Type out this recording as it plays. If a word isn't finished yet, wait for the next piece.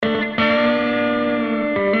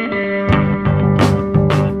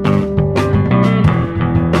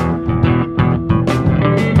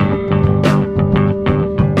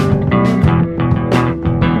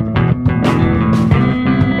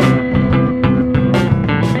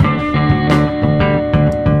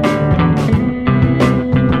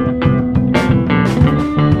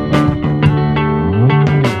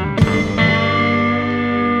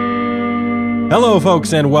Hello,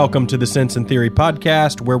 folks, and welcome to the Sense and Theory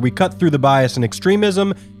podcast, where we cut through the bias and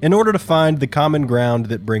extremism in order to find the common ground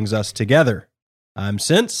that brings us together. I'm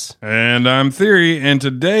Sense. And I'm Theory, and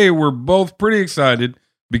today we're both pretty excited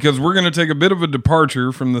because we're going to take a bit of a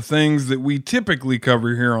departure from the things that we typically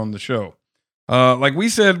cover here on the show. Like we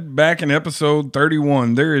said back in episode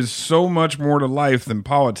 31, there is so much more to life than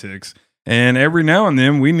politics, and every now and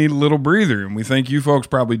then we need a little breather, and we think you folks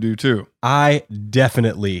probably do too. I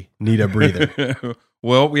definitely need a breather.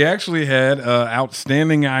 Well, we actually had an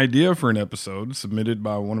outstanding idea for an episode submitted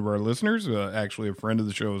by one of our listeners, actually a friend of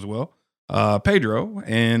the show as well, Pedro,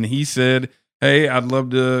 and he said, hey, I'd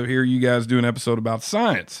love to hear you guys do an episode about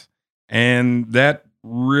science, and that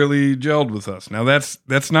really gelled with us. Now,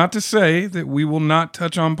 that's not to say that we will not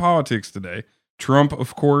touch on politics today. Trump,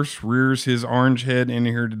 of course, rears his orange head in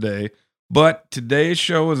here today. But today's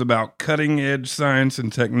show is about cutting-edge science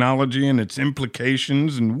and technology and its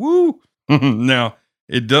implications, and woo! Now,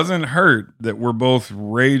 it doesn't hurt that we're both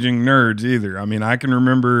raging nerds either. I mean, I can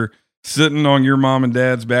remember sitting on your mom and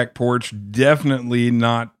dad's back porch, definitely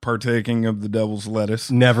not partaking of the devil's lettuce.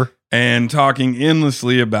 Never. And talking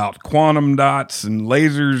endlessly about quantum dots and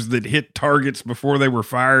lasers that hit targets before they were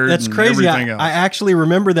fired. That's and crazy. Everything else. I actually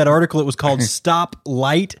remember that article. It was called Stop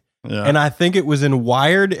Light. Yeah. And I think it was in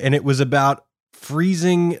Wired, and it was about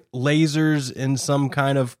freezing lasers in some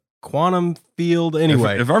kind of quantum field.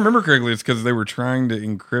 Anyway, if I remember correctly, it's because they were trying to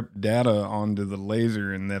encrypt data onto the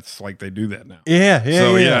laser, and that's like they do that now.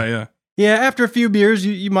 Yeah. After a few beers,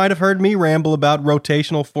 you might have heard me ramble about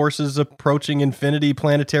rotational forces approaching infinity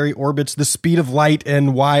planetary orbits, the speed of light,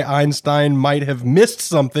 and why Einstein might have missed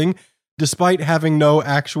something, despite having no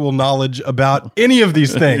actual knowledge about any of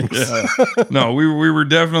these things. No, we were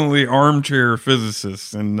definitely armchair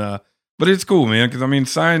physicists, and but it's cool, man, because I mean,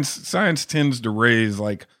 science tends to raise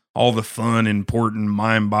like all the fun, important,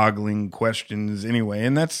 mind-boggling questions anyway,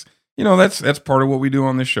 and that's part of what we do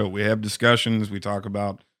on this show. We have discussions, we talk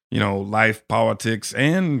about life, politics,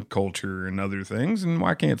 and culture and other things. And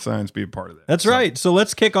why can't science be a part of that? That's right. So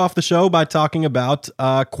let's kick off the show by talking about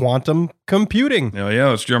quantum computing. Yeah,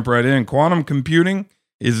 let's jump right in. Quantum computing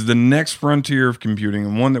is the next frontier of computing,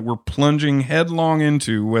 and one that we're plunging headlong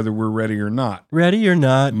into whether we're ready or not. Ready or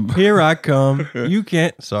not, here I come. You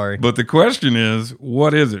can't, sorry. But the question is,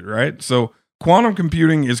 what is it, right? So quantum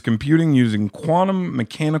computing is computing using quantum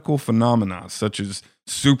mechanical phenomena, such as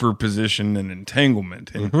superposition and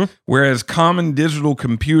entanglement. And whereas common digital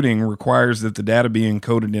computing requires that the data be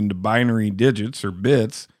encoded into binary digits or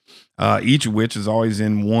bits, each of which is always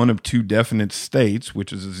in one of two definite states,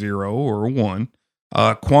 which is a 0 or a 1,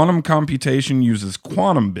 quantum computation uses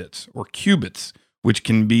quantum bits or qubits, which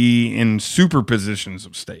can be in superpositions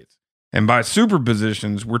of states. And by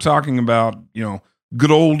superpositions, we're talking about,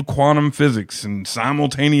 good old quantum physics and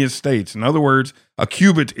simultaneous states. In other words, a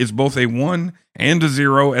qubit is both a 1 and a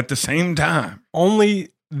 0 at the same time. Only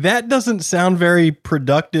that doesn't sound very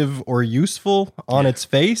productive or useful on its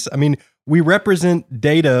face. I mean, we represent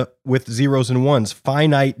data with zeros and ones,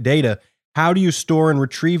 finite data. How do you store and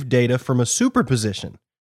retrieve data from a superposition?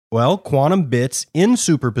 Well, quantum bits in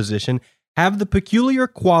superposition have the peculiar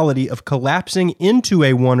quality of collapsing into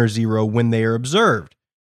a 1 or 0 when they are observed.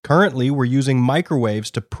 Currently, we're using microwaves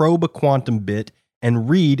to probe a quantum bit and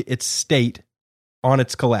read its state on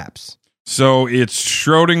its collapse. So it's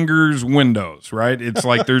Schrodinger's windows, right? It's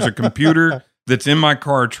like there's a computer that's in my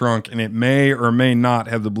car trunk, and it may or may not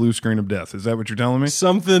have the blue screen of death. Is that what you're telling me?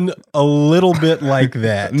 Something a little bit like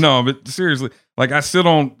that. No, but seriously, like I still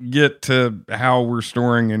don't get to how we're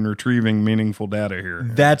storing and retrieving meaningful data here.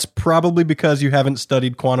 That's probably because you haven't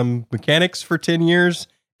studied quantum mechanics for 10 years.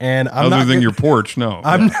 And your porch, no.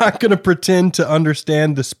 I'm not going to pretend to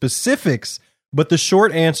understand the specifics, but the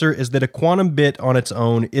short answer is that a quantum bit on its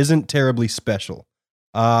own isn't terribly special.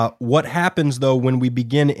 What happens, though, when we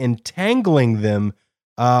begin entangling them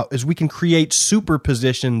is we can create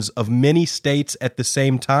superpositions of many states at the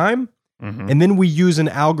same time, and then we use an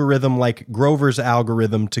algorithm like Grover's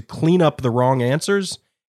algorithm to clean up the wrong answers,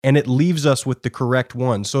 and it leaves us with the correct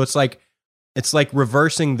one. So it's like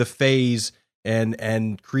reversing the phase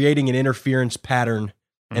and creating an interference pattern.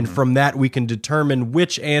 And from that, we can determine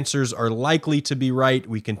which answers are likely to be right.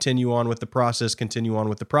 We continue on with the process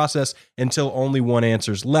until only one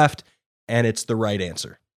answer's left, and it's the right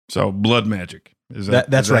answer. So blood magic.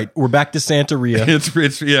 That's right. We're back to Santeria.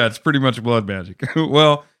 It's pretty much blood magic.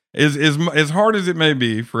 Well, as hard as it may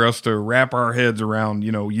be for us to wrap our heads around,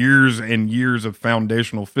 years and years of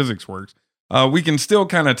foundational physics works, we can still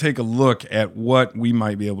kind of take a look at what we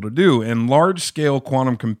might be able to do. And large-scale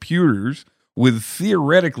quantum computers would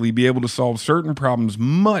theoretically be able to solve certain problems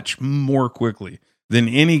much more quickly than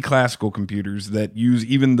any classical computers that use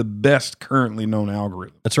even the best currently known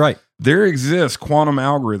algorithm. That's right. There exist quantum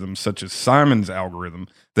algorithms such as Simon's algorithm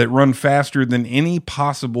that run faster than any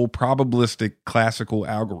possible probabilistic classical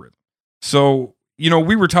algorithm. So,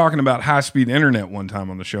 we were talking about high-speed internet one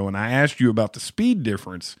time on the show, and I asked you about the speed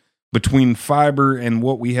difference between fiber and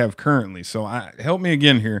what we have currently. So help me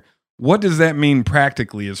again here. What does that mean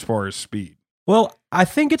practically as far as speed? Well, I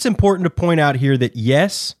think it's important to point out here that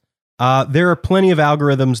yes, there are plenty of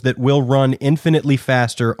algorithms that will run infinitely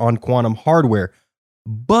faster on quantum hardware,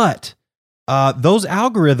 but those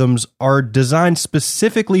algorithms are designed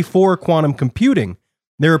specifically for quantum computing.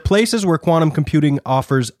 There are places where quantum computing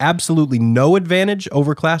offers absolutely no advantage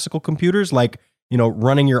over classical computers, like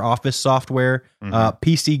running your office software,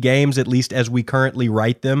 PC games, at least as we currently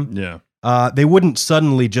write them. Yeah, they wouldn't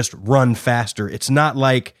suddenly just run faster. It's not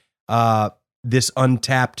like this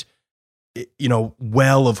untapped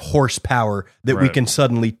well of horsepower that we can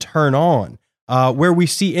suddenly turn on. Where we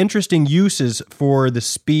see interesting uses for the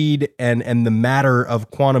speed and the matter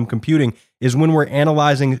of quantum computing is when we're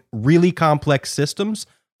analyzing really complex systems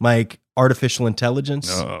like artificial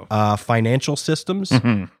intelligence, financial systems,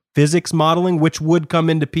 physics modeling, which would come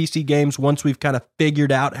into PC games once we've kind of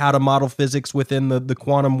figured out how to model physics within the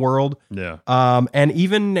quantum world. Yeah. And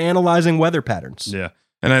even analyzing weather patterns. Yeah.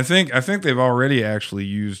 And I think they've already actually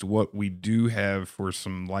used what we do have for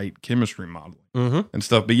some light chemistry modeling and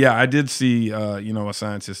stuff. But yeah, I did see, a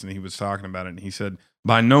scientist, and he was talking about it, and he said,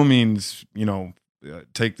 by no means,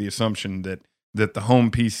 take the assumption that the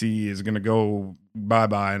home PC is going to go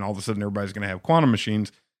bye-bye and all of a sudden everybody's going to have quantum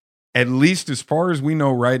machines. At least as far as we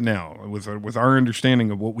know right now, with our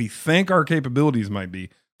understanding of what we think our capabilities might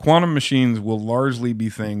be, quantum machines will largely be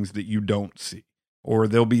things that you don't see. Or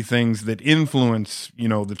there'll be things that influence,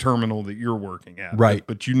 the terminal that you're working at, right?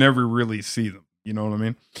 But you never really see them. You know what I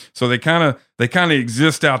mean? So they kind of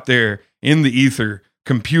exist out there in the ether,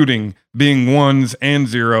 computing, being ones and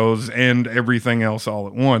zeros and everything else all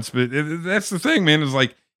at once. But that's the thing, man. Is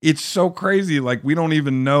like it's so crazy. Like we don't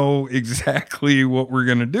even know exactly what we're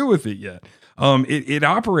gonna do with it yet. It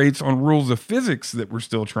operates on rules of physics that we're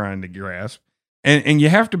still trying to grasp, and you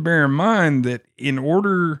have to bear in mind that in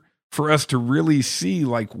order for us to really see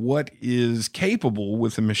like what is capable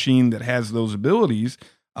with a machine that has those abilities,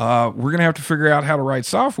 we're going to have to figure out how to write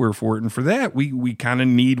software for it. And for that, we kind of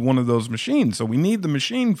need one of those machines. So we need the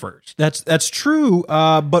machine first. That's true.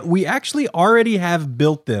 But we actually already have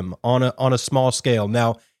built them on a small scale.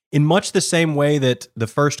 Now, in much the same way that the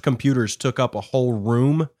first computers took up a whole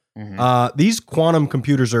room, these quantum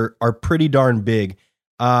computers are pretty darn big.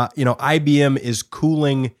 IBM is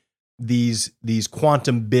cooling these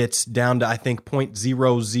quantum bits down to I think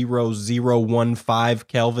 0.00015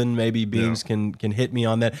 Kelvin. Maybe Beans can hit me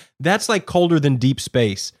on that. That's like colder than deep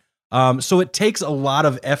space. So it takes a lot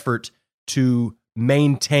of effort to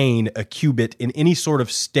maintain a qubit in any sort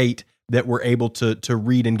of state that we're able to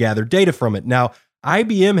read and gather data from it. Now,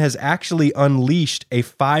 IBM has actually unleashed a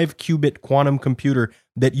 5-qubit quantum computer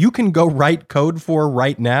that you can go write code for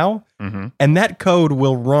right now, and that code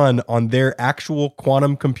will run on their actual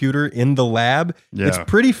quantum computer in the lab. Yeah. It's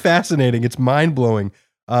pretty fascinating. It's mind-blowing.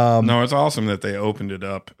 No, it's awesome that they opened it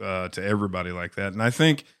up to everybody like that. And I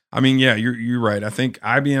think, you're right. I think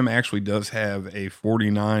IBM actually does have a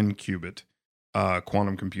 49-qubit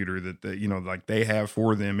quantum computer that like they have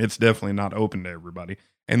for them. It's definitely not open to everybody.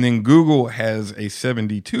 And then Google has a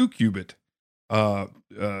 72-qubit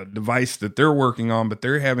device that they're working on, but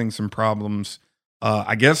they're having some problems.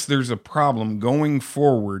 I guess there's a problem going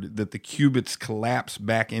forward that the qubits collapse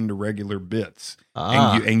back into regular bits,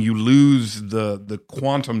 and you lose the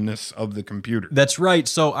quantumness of the computer. That's right.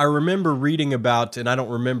 So I remember reading about, and I don't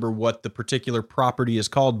remember what the particular property is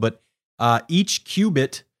called, but each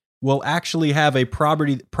qubit will actually have a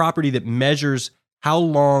property that measures how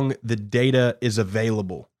long the data is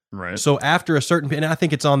available. Right. So after a certain, and I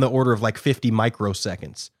think it's on the order of like 50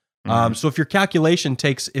 microseconds. So if your calculation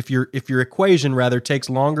takes, if your equation rather takes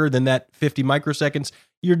longer than that 50 microseconds,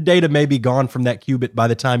 your data may be gone from that qubit by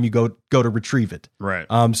the time you go to retrieve it. Right.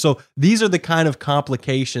 So these are the kind of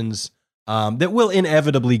complications that will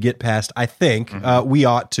inevitably get past. I think we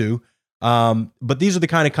ought to. But these are the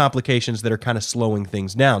kind of complications that are kind of slowing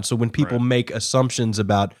things down. So when people make assumptions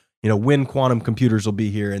about, when quantum computers will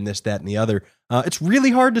be here and this, that, and the other, it's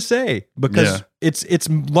really hard to say because it's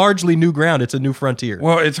largely new ground. It's a new frontier.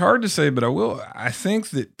 Well, it's hard to say, but I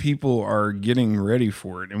think that people are getting ready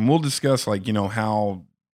for it. And we'll discuss how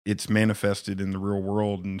it's manifested in the real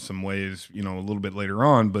world in some ways, a little bit later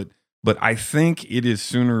on, but I think it is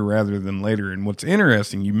sooner rather than later. And what's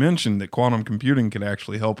interesting, you mentioned that quantum computing could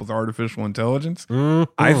actually help with artificial intelligence.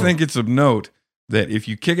 I think it's of note that if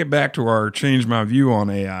you kick it back to our change my view on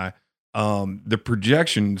AI, the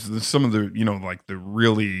projections, some of the, like the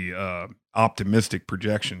really optimistic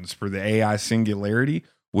projections for the AI singularity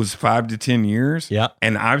was 5 to 10 years. Yeah.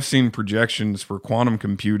 And I've seen projections for quantum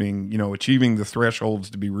computing, achieving the thresholds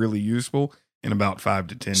to be really useful in about 5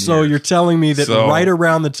 to 10 years. So you're telling me that right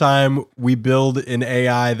around the time we build an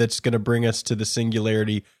AI that's going to bring us to the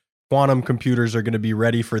singularity, quantum computers are going to be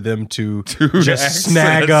ready for them to just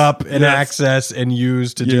snag up and access and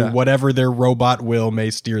use to do whatever their robot will may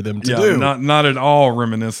steer them to do. Not at all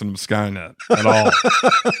reminiscent of Skynet at all.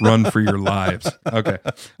 Run for your lives. Okay.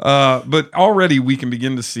 But already we can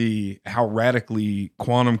begin to see how radically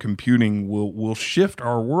quantum computing will shift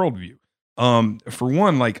our worldview. For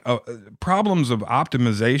one, like problems of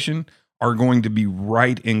optimization are going to be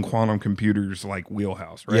right in quantum computers like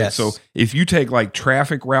wheelhouse, right? Yes. So if you take like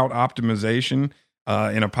traffic route optimization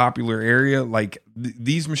in a popular area, like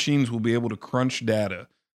these machines will be able to crunch data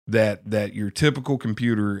that your typical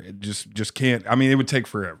computer just can't. I mean, it would take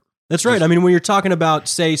forever. That's right. I mean, when you're talking about,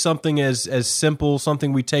 say, something as simple,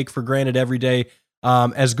 something we take for granted every day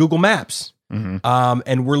as Google Maps,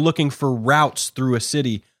 and we're looking for routes through a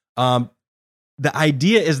city, the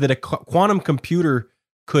idea is that a quantum computer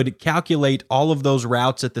could calculate all of those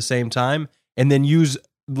routes at the same time and then use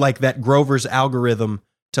like that Grover's algorithm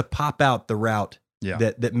to pop out the route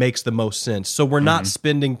that makes the most sense. So we're not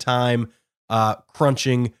spending time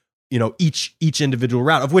crunching, each individual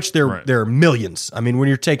route, of which there are millions. I mean, when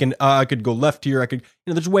you're taking, I could go left here. I could,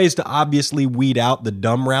 there's ways to obviously weed out the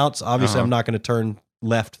dumb routes. Obviously, I'm not going to turn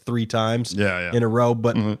left 3 times in a row,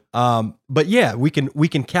 but yeah, we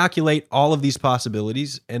can calculate all of these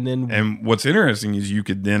possibilities, and what's interesting is you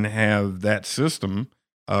could then have that system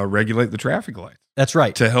regulate the traffic lights. That's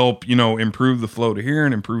right, to help improve the flow to here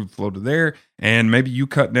and improve the flow to there, and maybe you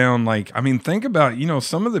cut down think about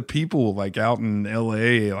some of the people like out in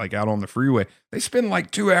LA, like out on the freeway, they spend like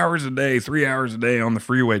 2 hours a day, 3 hours a day on the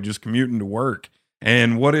freeway just commuting to work.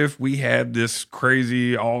 And what if we had this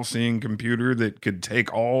crazy all-seeing computer that could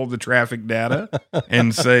take all the traffic data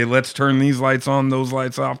and say, let's turn these lights on, those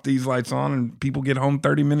lights off, these lights on, and people get home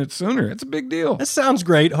 30 minutes sooner? It's a big deal. That sounds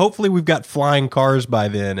great. Hopefully we've got flying cars by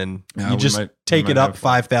then, and you just take it up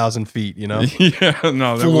 5,000 feet, Yeah,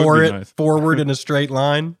 no, that floor would be it nice. Forward in a straight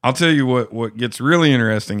line. I'll tell you what gets really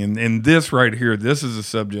interesting, and this right here, this is a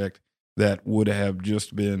subject that would have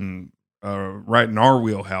just been right in our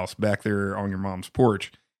wheelhouse back there on your mom's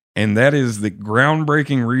porch. And that is the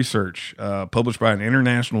groundbreaking research published by an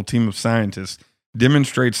international team of scientists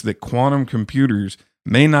demonstrates that quantum computers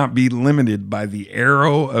may not be limited by the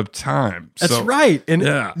arrow of time. That's right. And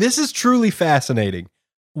this is truly fascinating.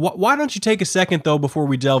 Why don't you take a second, though, before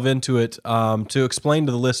we delve into it, to explain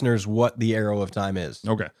to the listeners what the arrow of time is?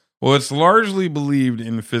 Okay. Well, it's largely believed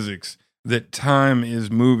in physics that time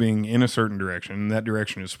is moving in a certain direction, and that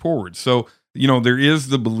direction is forward. So, there is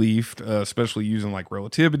the belief, especially using like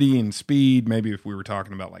relativity and speed, maybe if we were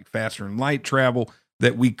talking about like faster than light travel,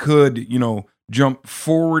 that we could, jump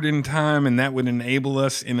forward in time, and that would enable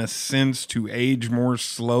us, in a sense, to age more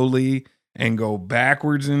slowly and go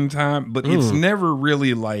backwards in time. But it's never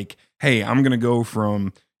really like, hey, I'm going to go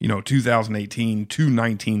from 2018 to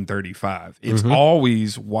 1935. It's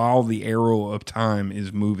always while the arrow of time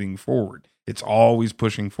is moving forward. It's always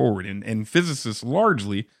pushing forward. And physicists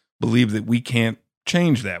largely believe that we can't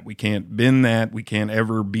change that. We can't bend that. We can't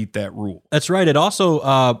ever beat that rule. That's right. It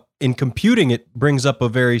also, in computing, it brings up a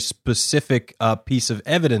very specific piece of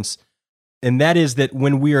evidence, and that is that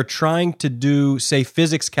when we are trying to do, say,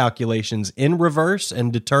 physics calculations in reverse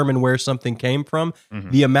and determine where something came from,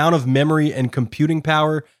 the amount of memory and computing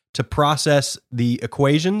power to process the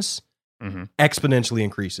equations exponentially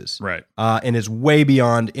increases, right? And is way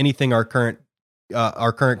beyond anything our current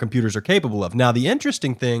computers are capable of. Now, the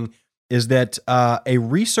interesting thing is that a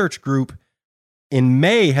research group in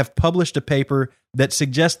May have published a paper that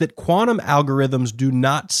suggests that quantum algorithms do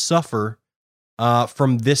not suffer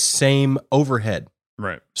from this same overhead.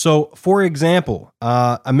 Right. So, for example,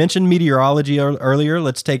 I mentioned meteorology earlier.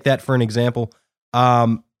 Let's take that for an example.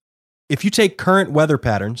 If you take current weather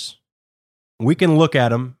patterns, we can look at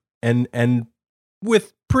them and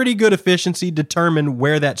with pretty good efficiency determine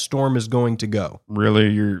where that storm is going to go. Really,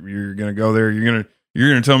 you're going to go there? You're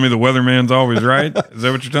going to tell me the weatherman's always right? Is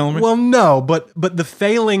that what you're telling me? Well, no, but the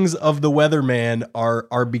failings of the weatherman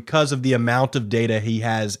are because of the amount of data he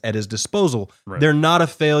has at his disposal. Right. They're not a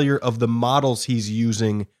failure of the models he's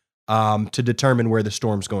using to determine where the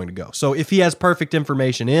storm's going to go. So if he has perfect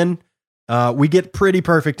information in, we get pretty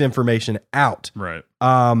perfect information out. Right.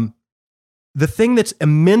 The thing that's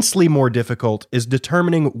immensely more difficult is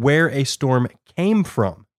determining where a storm came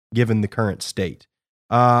from. given the current state.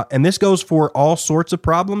 And this goes for all sorts of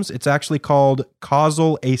problems. It's actually called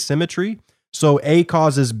causal asymmetry. So A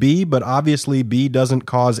causes B, but obviously B doesn't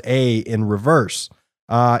cause A in reverse.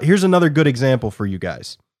 Here's another good example for you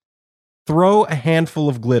guys. Throw a handful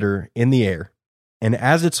of glitter in the air, and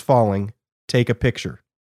as it's falling, take a picture.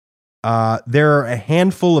 There are a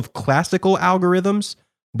handful of classical algorithms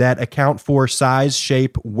that account for size,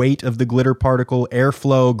 shape, weight of the glitter particle,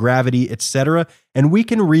 airflow, gravity, etc., and we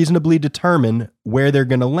can reasonably determine where they're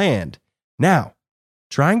going to land. Now,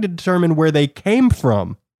 trying to determine where they came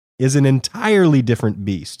from is an entirely different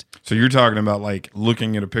beast. So you're talking about like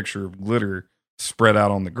looking at a picture of glitter spread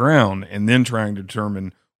out on the ground and then trying to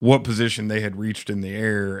determine what position they had reached in the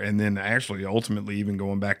air, and then actually ultimately even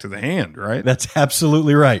going back to the hand, right? That's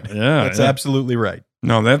absolutely right. Yeah. That's absolutely right.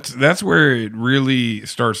 No, that's where it really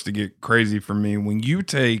starts to get crazy for me. When you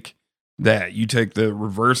take that, you take the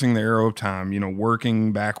reversing the arrow of time,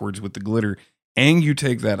 working backwards with the glitter, and you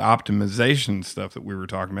take that optimization stuff that we were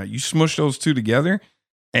talking about, you smush those two together,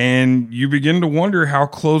 and you begin to wonder how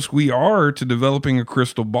close we are to developing a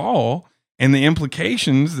crystal ball and the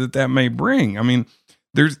implications that may bring. I mean,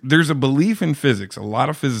 there's a belief in physics. A lot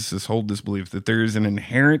of physicists hold this belief that there is an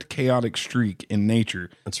inherent chaotic streak in nature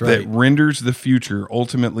that renders the future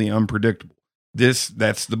ultimately unpredictable. That's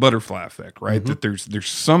the butterfly effect, right? Mm-hmm. That there's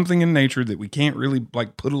something in nature that we can't really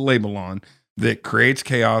like put a label on that creates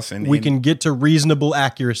chaos, and we can get to reasonable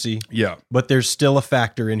accuracy. Yeah, but there's still a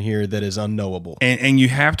factor in here that is unknowable. And you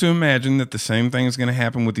have to imagine that the same thing is going to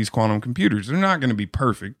happen with these quantum computers. They're not going to be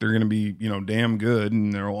perfect. They're going to be damn good,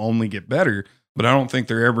 and they'll only get better. But I don't think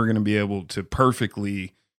they're ever going to be able to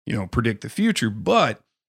perfectly, predict the future. But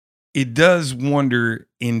it does wonder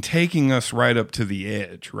in taking us right up to the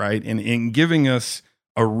edge, right? And in giving us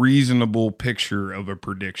a reasonable picture of a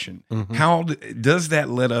prediction. Mm-hmm. How does that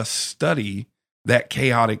let us study that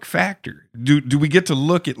chaotic factor? Do we get to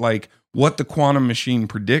look at like what the quantum machine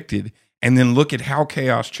predicted and then look at how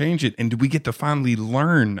chaos changed it? And do we get to finally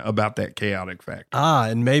learn about that chaotic factor?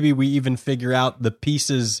 And maybe we even figure out the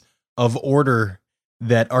pieces of order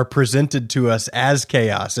that are presented to us as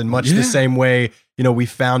chaos in much the same way, we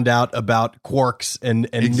found out about quarks and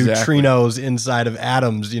neutrinos inside of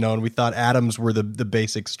atoms, and we thought atoms were the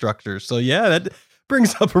basic structures. So that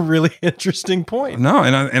brings up a really interesting point. No,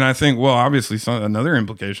 and I think, well, obviously another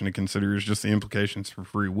implication to consider is just the implications for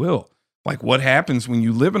free will. Like what happens when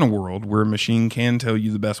you live in a world where a machine can tell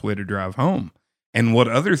you the best way to drive home? And what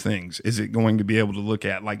other things is it going to be able to look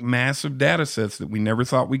at, like massive data sets that we never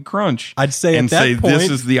thought we'd crunch? I'd say and at that say point, this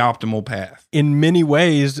is the optimal path. In many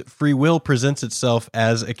ways, free will presents itself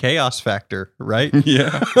as a chaos factor, right?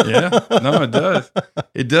 Yeah. No, it does.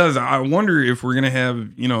 It does. I wonder if we're going to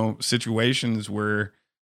have, situations where,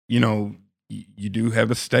 you do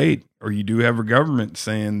have a state or you do have a government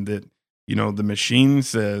saying that, the machine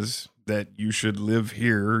says that you should live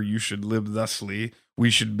here, you should live thusly. We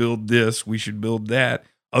should build this, we should build that.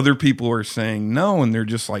 Other people are saying no, and they're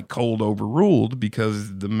just like cold overruled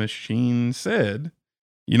because the machine said,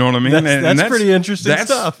 you know what I mean? That's pretty interesting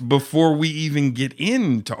stuff. Before we even get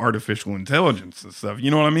into artificial intelligence and stuff. You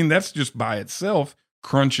know what I mean? That's just by itself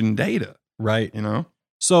crunching data. Right.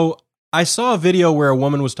 So I saw a video where a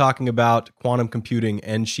woman was talking about quantum computing,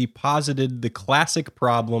 and she posited the classic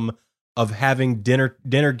problem of having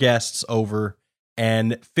dinner guests over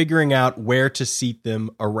and figuring out where to seat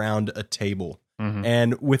them around a table. Mm-hmm.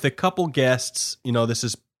 And with a couple guests, this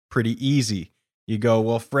is pretty easy. You go,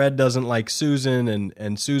 well, Fred doesn't like Susan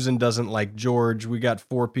and Susan doesn't like George. We got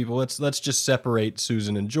 4 people. Let's just separate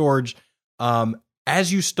Susan and George.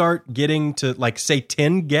 As you start getting to like say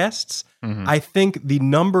 10 guests, mm-hmm. I think the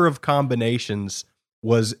number of combinations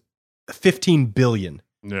was 15 billion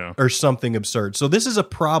or something absurd. So this is a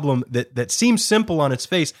problem that seems simple on its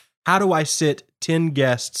face. How do I sit 10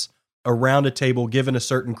 guests around a table given a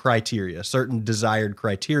certain criteria, a certain desired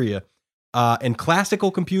criteria? And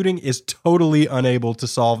classical computing is totally unable to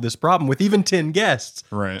solve this problem with even 10 guests.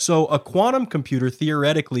 Right. So a quantum computer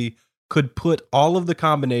theoretically could put all of the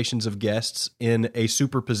combinations of guests in a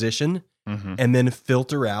superposition mm-hmm. and then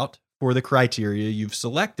filter out for the criteria you've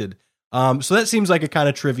selected. So that seems like a kind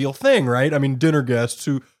of trivial thing, right? I mean, dinner guests,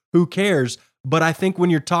 who cares? But I think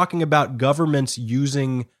when you're talking about governments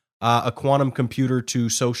using a quantum computer to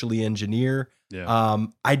socially engineer,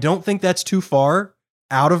 I don't think that's too far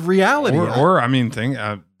out of reality. Or I mean,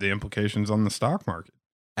 the implications on the stock market.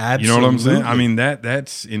 Absolutely. You know what I'm saying? I mean,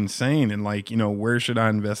 that's insane. And like, where should I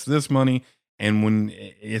invest this money? And when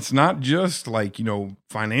it's not just like,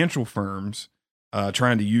 financial firms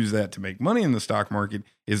trying to use that to make money in the stock market,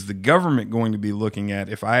 is the government going to be looking at,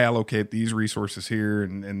 if I allocate these resources here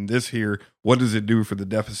and this here, what does it do for the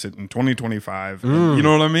deficit in 2025? And, you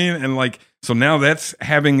know what I mean? And like, so now that's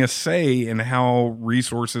having a say in how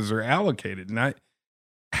resources are allocated. And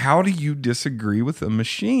how do you disagree with a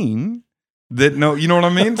machine that no, you know what I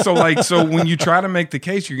mean? So like, so when you try to make the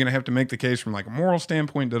case, you're going to have to make the case from like a moral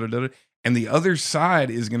standpoint, and the other side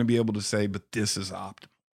is going to be able to say, but this is optimal.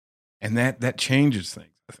 And that changes things,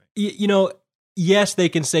 I think. You know, yes, they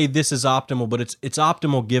can say this is optimal, but it's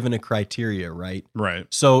optimal given a criteria, right? Right.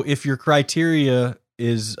 So if your criteria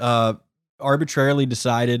is arbitrarily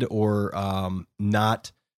decided or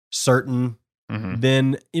not certain,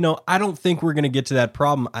 then, you know, I don't think we're going to get to that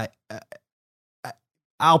problem.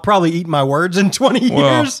 I'll probably eat my words in 20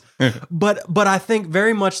 years, but I think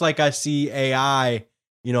very much like I see AI,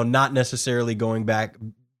 you know, not necessarily going back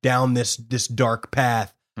down this dark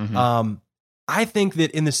path. I think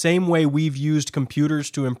that in the same way we've used computers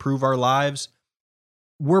to improve our lives,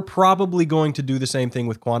 we're probably going to do the same thing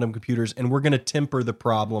with quantum computers, and we're going to temper the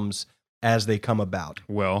problems as they come about.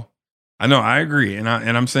 Well, I know, I agree. And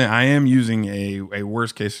I'm saying I am using a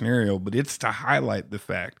worst case scenario, but it's to highlight the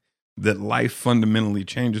fact that life fundamentally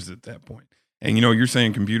changes at that point. And, you know, you're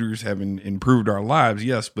saying computers have improved our lives.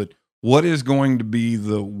 Yes, but what is going to be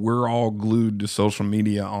we're all glued to social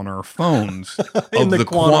media on our phones in of the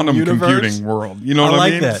quantum computing world? You know what I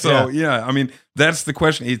mean? That, so, yeah, I mean, that's the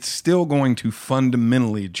question. It's still going to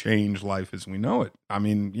fundamentally change life as we know it. I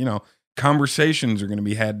mean, you know, conversations are going to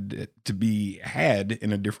be had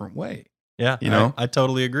in a different way. Yeah, you know, I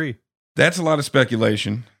totally agree. That's a lot of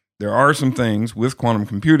speculation. There are some things with quantum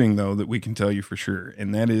computing, though, that we can tell you for sure.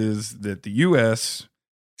 And that is that the U.S.,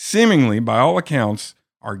 seemingly, by all accounts,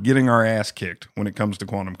 are getting our ass kicked when it comes to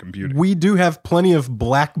quantum computing. We do have plenty of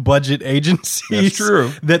black budget agencies That's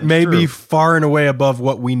true. that may be far and away above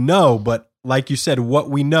what we know. But like you said,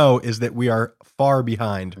 what we know is that we are far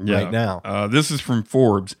behind right now. This is from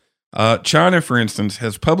Forbes. China, for instance,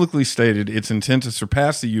 has publicly stated its intent to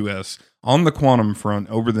surpass the U.S. on the quantum front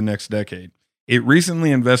over the next decade. It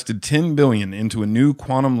recently invested $10 billion into a new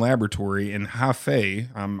quantum laboratory in Hefei,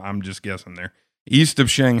 I'm just guessing there, east of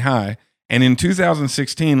Shanghai, and in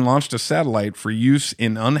 2016 launched a satellite for use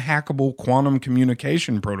in unhackable quantum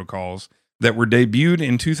communication protocols that were debuted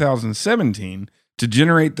in 2017 to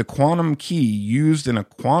generate the quantum key used in a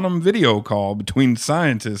quantum video call between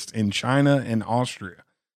scientists in China and Austria.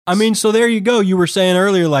 I mean, so there you go. You were saying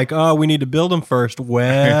earlier, like, oh, we need to build them first.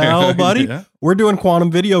 Well, buddy, we're doing quantum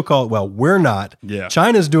video call. Well, we're not. Yeah.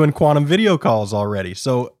 China's doing quantum video calls already.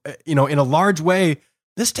 So, you know, in a large way,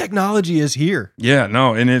 this technology is here. Yeah,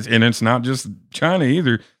 no, and it's not just China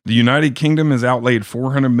either. The United Kingdom has outlaid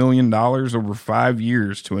 $400 million over 5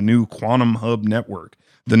 years to a new quantum hub network.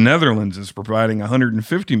 The Netherlands is providing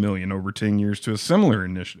 $150 million over 10 years to a similar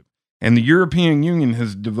initiative. And the European Union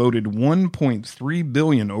has devoted $1.3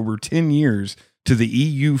 billion over 10 years to the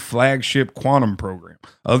EU flagship quantum program.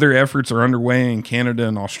 Other efforts are underway in Canada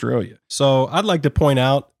and Australia. So I'd like to point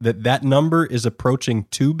out that number is approaching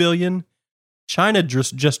 $2 billion. China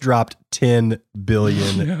just dropped $10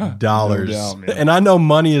 billion. No doubt, man. And I know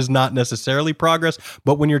money is not necessarily progress,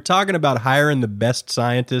 but when you're talking about hiring the best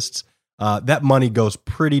scientists, that money goes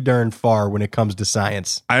pretty darn far when it comes to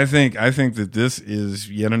science. I think that this is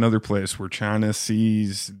yet another place where China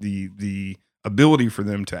sees the ability for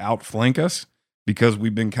them to outflank us because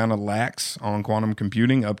we've been kind of lax on quantum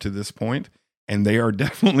computing up to this point, and they are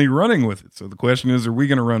definitely running with it. So the question is, are we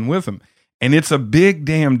going to run with them? And it's a big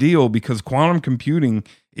damn deal because quantum computing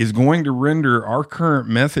is going to render our current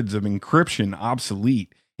methods of encryption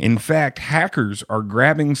obsolete. In fact, hackers are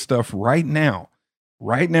grabbing stuff right now,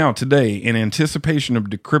 today, in anticipation of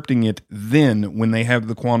decrypting it then when they have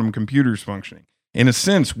the quantum computers functioning. In a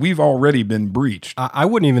sense, we've already been breached. I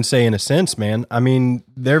wouldn't even say in a sense, man. I mean,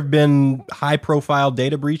 there have been high-profile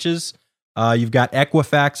data breaches. You've got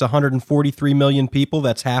Equifax, 143 million people.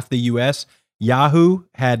 That's half the U.S. Yahoo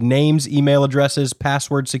had names, email addresses,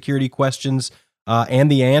 password security questions,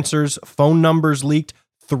 and the answers. Phone numbers leaked.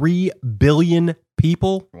 3 billion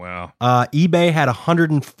people. Wow. eBay had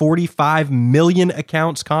 145 million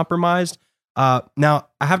accounts compromised. Now,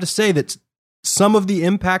 I have to say that some of the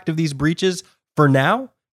impact of these breaches for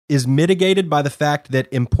now is mitigated by the fact that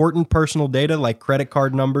important personal data like credit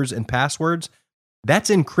card numbers and passwords, that's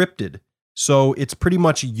encrypted. So it's pretty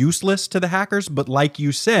much useless to the hackers. But like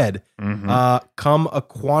you said, come a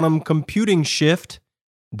quantum computing shift,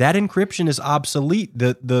 that encryption is obsolete.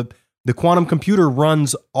 The quantum computer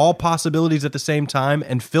runs all possibilities at the same time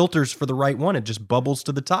and filters for the right one. It just bubbles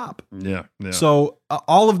to the top. Yeah. So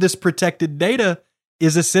all of this protected data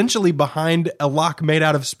is essentially behind a lock made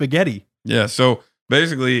out of spaghetti. Yeah. So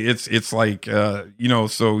basically, it's like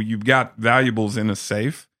so you've got valuables in a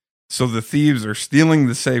safe. So the thieves are stealing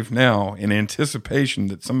the safe now in anticipation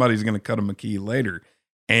that somebody's going to cut them a key later.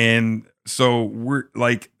 And so we're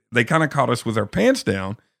like, they kind of caught us with our pants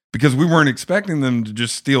down because we weren't expecting them to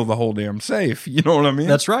just steal the whole damn safe. You know what I mean?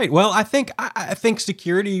 That's right. Well, I think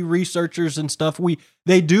security researchers and stuff,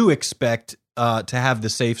 they do expect to have the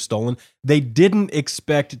safe stolen. They didn't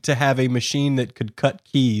expect to have a machine that could cut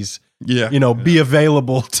keys. Be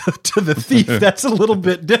available to the thief. That's a little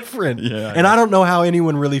bit different. And I don't know how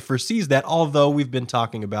anyone really foresees that, although we've been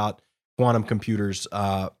talking about quantum computers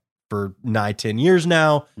for nigh 10 years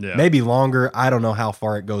now, maybe longer. I don't know how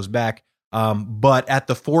far it goes back. But at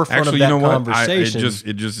the forefront of that conversation.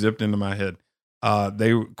 It just zipped into my head.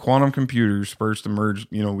 Quantum computers first emerged,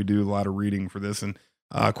 we do a lot of reading for this, and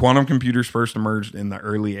quantum computers first emerged in the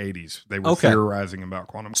early 80s. They were theorizing about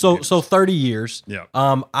quantum computers. So 30 years. Yeah.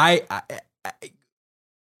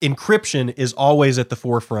 Encryption is always at the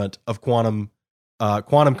forefront of quantum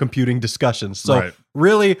computing discussions. So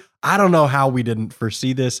really, I don't know how we didn't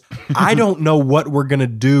foresee this. I don't know what we're going to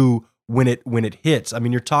do when it hits. I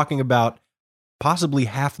mean, you're talking about possibly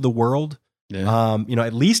half the world.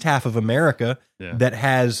 At least half of America that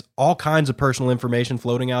has all kinds of personal information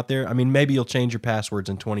floating out there. I mean, maybe you'll change your passwords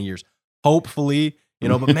in 20 years. Hopefully,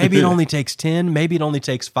 but maybe it only takes 10, maybe it only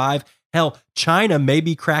takes 5. Hell, China may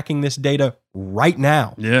be cracking this data right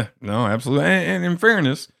now. Yeah, no, absolutely. And in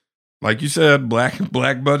fairness, like you said, black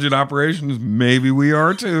budget operations, maybe we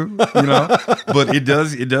are too, but it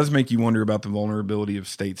does make you wonder about the vulnerability of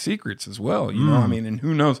state secrets as well. I mean, and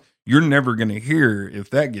who knows? You're never going to hear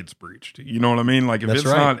if that gets breached. You know what I mean? Like if it's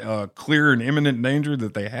not clear and imminent danger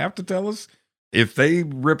that they have to tell us, if they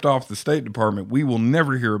ripped off the State Department, we will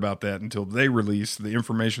never hear about that until they release the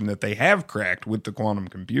information that they have cracked with the quantum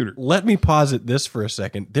computer. Let me posit this for a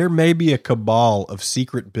second. There may be a cabal of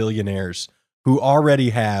secret billionaires who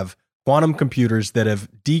already have quantum computers that have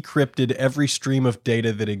decrypted every stream of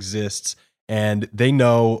data that exists, and they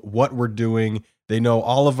know what we're doing. They know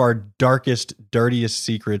all of our darkest, dirtiest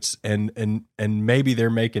secrets, and maybe they're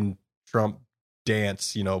making Trump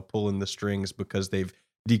dance, pulling the strings because they've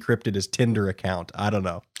decrypted his Tinder account. I don't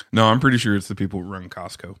know. No, I'm pretty sure it's the people who run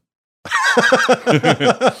Costco.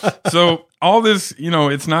 So all this,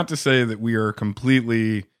 it's not to say that we are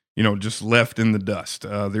completely, just left in the dust.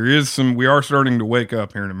 We are starting to wake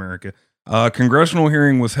up here in America. A congressional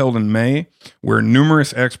hearing was held in May where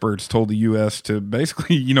numerous experts told the U.S. to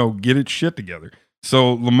basically, get its shit together.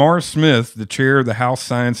 So Lamar Smith, the chair of the House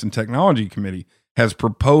Science and Technology Committee, has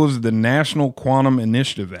proposed the National Quantum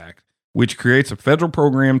Initiative Act, which creates a federal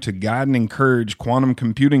program to guide and encourage quantum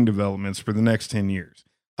computing developments for the next 10 years.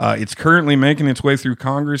 It's currently making its way through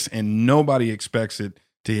Congress, and nobody expects it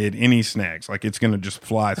to hit any snags. Like it's going to just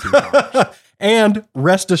fly through Congress. And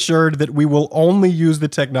rest assured that we will only use the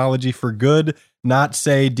technology for good, not,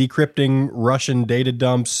 say, decrypting Russian data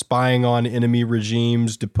dumps, spying on enemy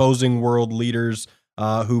regimes, deposing world leaders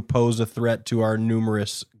who pose a threat to our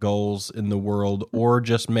numerous goals in the world, or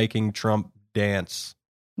just making Trump dance.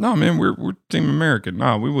 No, man, we're Team American.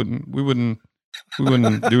 No, we wouldn't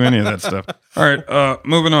do any of that stuff. All right,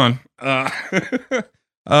 moving on.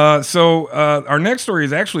 So our next story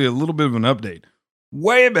is actually a little bit of an update.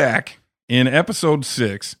 Way back in episode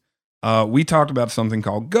 6, we talked about something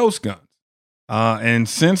called ghost guns. And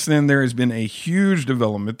since then, there has been a huge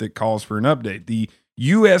development that calls for an update. The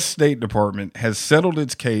U.S. State Department has settled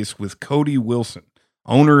its case with Cody Wilson,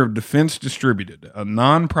 owner of Defense Distributed, a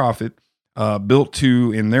nonprofit built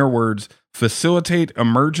to, in their words, facilitate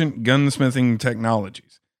emergent gunsmithing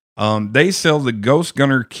technologies. They sell the Ghost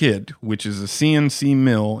Gunner Kit, which is a CNC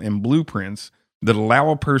mill and blueprints that allow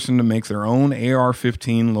a person to make their own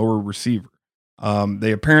AR-15 lower receiver.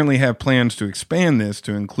 They apparently have plans to expand this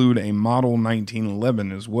to include a Model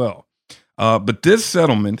 1911 as well. But this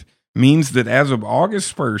settlement means that as of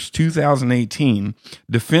August 1st, 2018,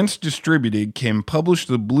 Defense Distributed can publish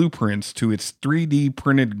the blueprints to its 3D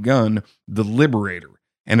printed gun, the Liberator,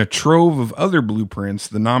 and a trove of other blueprints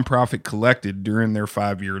the nonprofit collected during their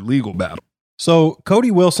 5-year legal battle. So Cody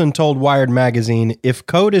Wilson told Wired Magazine, if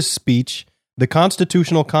code is speech, the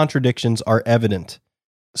constitutional contradictions are evident.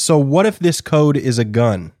 So what if this code is a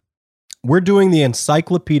gun? We're doing the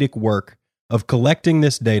encyclopedic work of collecting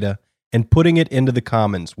this data and putting it into the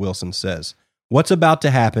commons, Wilson says. What's about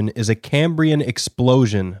to happen is a Cambrian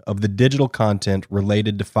explosion of the digital content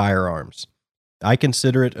related to firearms. I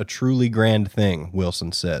consider it a truly grand thing,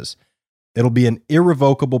 Wilson says. It'll be an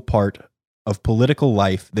irrevocable part of political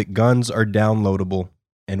life that guns are downloadable,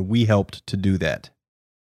 and we helped to do that.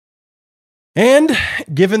 And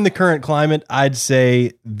given the current climate, I'd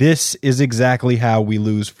say this is exactly how we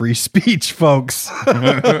lose free speech, folks.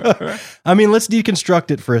 I mean, let's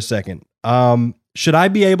deconstruct it for a second. Should I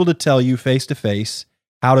be able to tell you face to face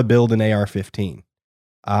how to build an AR-15?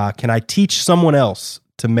 Can I teach someone else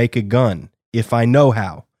to make a gun if I know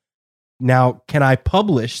how? Now, can I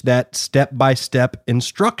publish that step-by-step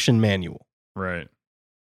instruction manual? Right.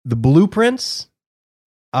 The blueprints?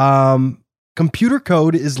 Computer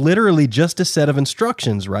code is literally just a set of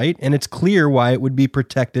instructions, right? And it's clear why it would be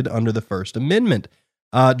protected under the First Amendment.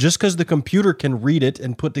 Just because the computer can read it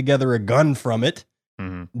and put together a gun from it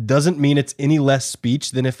doesn't mean it's any less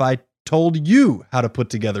speech than if I told you how to put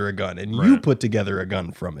together a gun and you put together a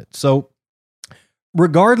gun from it. So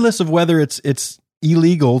regardless of whether it's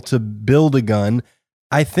illegal to build a gun,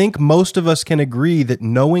 I think most of us can agree that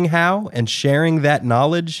knowing how and sharing that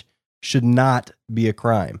knowledge should not be a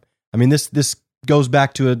crime. I mean, this goes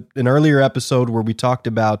back to an earlier episode where we talked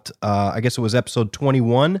about, I guess it was episode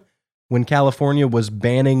 21, when California was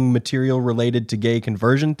banning material related to gay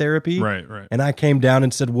conversion therapy. Right. And I came down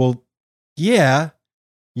and said, well, yeah,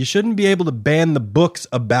 you shouldn't be able to ban the books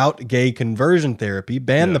about gay conversion therapy,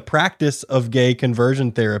 ban the practice of gay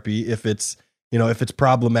conversion therapy if it's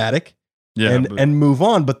problematic, and move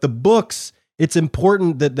on. But the books, it's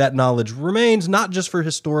important that knowledge remains, not just for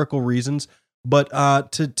historical reasons, but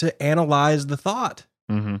to analyze the thought.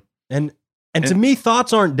 And to me,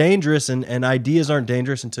 thoughts aren't dangerous and ideas aren't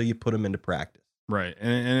dangerous until you put them into practice. Right.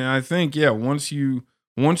 And I think, once you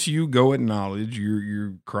go at knowledge,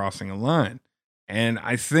 you're crossing a line. And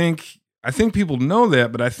I think people know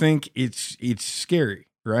that, but I think it's scary,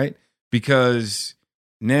 right? Because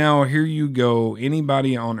now here you go,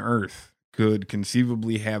 anybody on Earth could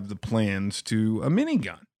conceivably have the plans to a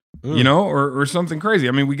minigun, or something crazy.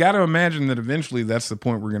 I mean, we got to imagine that eventually that's the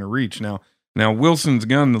point we're going to reach. Now Wilson's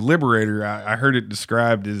gun, the Liberator, I heard it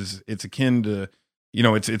described as it's akin to,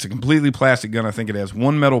 it's a completely plastic gun. I think it has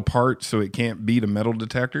one metal part, so it can't beat a metal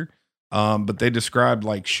detector. But they described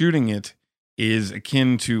like shooting it is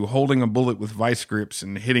akin to holding a bullet with vice grips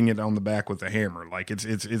and hitting it on the back with a hammer. Like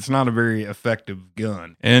it's not a very effective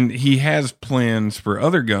gun. And he has plans for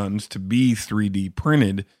other guns to be 3D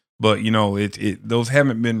printed, but those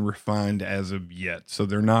haven't been refined as of yet. So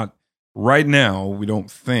they're not right now. We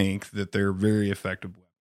don't think that they're very effective.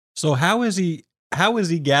 So how is he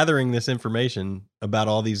gathering this information about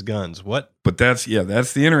all these guns? What? But that's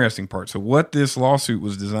the interesting part. So what this lawsuit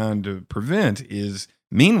was designed to prevent is,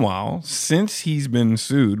 meanwhile, since he's been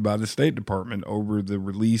sued by the State Department over the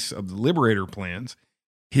release of the Liberator plans,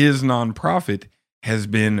 his nonprofit has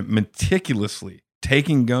been meticulously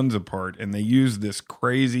taking guns apart, and they use this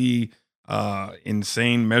crazy,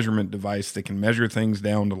 insane measurement device that can measure things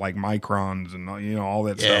down to like microns and all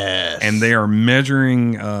that stuff. And they are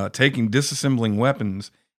measuring, disassembling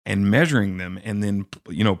weapons and measuring them, and then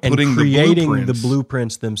putting creating the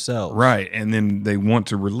blueprints themselves. Right, and then they want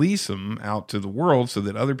to release them out to the world so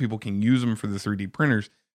that other people can use them for the 3D printers.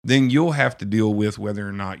 Then you'll have to deal with whether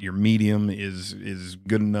or not your medium is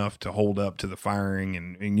good enough to hold up to the firing,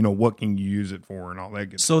 and what can you use it for and all that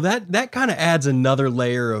good stuff. So that kind of adds another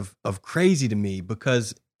layer of crazy to me,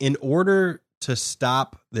 because in order to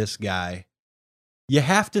stop this guy, you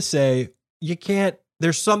have to say you can't.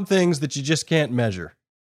 There's some things that you just can't measure.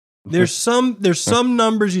 There's some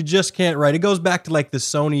numbers you just can't write. It goes back to like the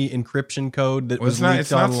Sony encryption code that was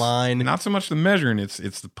leaked online. Not so much the measuring, it's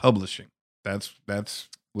the publishing. That's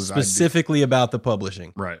specifically about the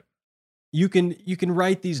publishing. Right. You can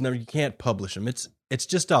write these numbers, you can't publish them. It's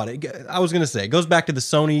just odd. I was going to say, it goes back to the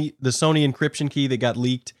Sony encryption key that got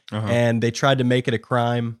leaked, and they tried to make it a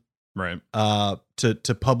crime. Right.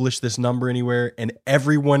 To publish this number anywhere, and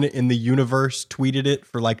everyone in the universe tweeted it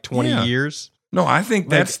for like 20 years. No, I think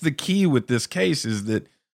that's the key with this case, is that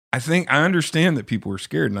I understand that people are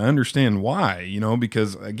scared, and I understand why,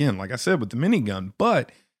 because again, like I said, with the minigun,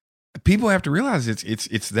 but people have to realize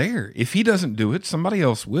it's there. If he doesn't do it, somebody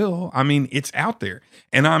else will. I mean, it's out there.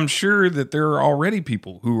 And I'm sure that there are already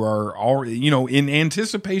people who are already, in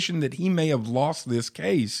anticipation that he may have lost this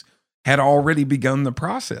case, had already begun the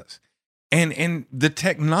process. And the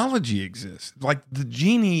technology exists. Like, the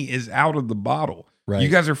genie is out of the bottle. Right. You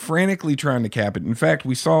guys are frantically trying to cap it. In fact,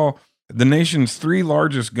 we saw the nation's 3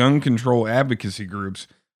 largest gun control advocacy groups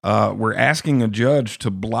were asking a judge to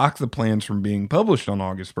block the plans from being published on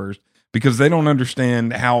August 1st because they don't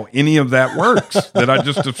understand how any of that works that I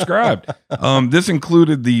just described. This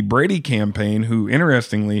included the Brady campaign, who,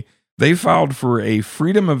 interestingly, they filed for a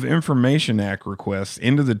Freedom of Information Act request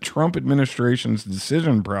into the Trump administration's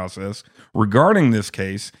decision process regarding this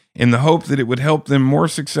case, in the hope that it would help them more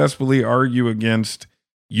successfully argue against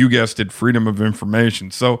you guessed it, freedom of information.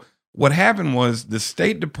 So what happened was the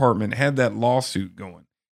State Department had that lawsuit going,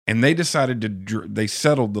 and they decided they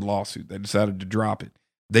settled the lawsuit. They decided to drop it.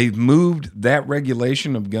 They've moved that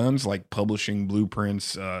regulation of guns, like publishing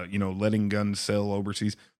blueprints, letting guns sell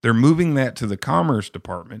overseas. They're moving that to the Commerce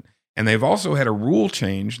Department. And they've also had a rule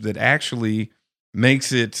change that actually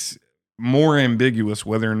makes it more ambiguous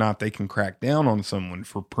whether or not they can crack down on someone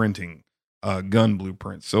for printing gun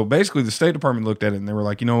blueprints. So basically, the State Department looked at it and they were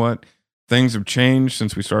like, you know what? Things have changed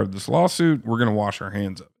since we started this lawsuit. We're going to wash our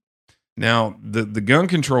hands of it. Now, the gun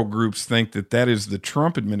control groups think that is the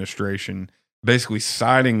Trump administration basically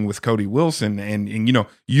siding with Cody Wilson and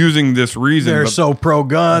using this reason. They're so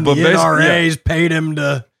pro-gun. The NRA's paid him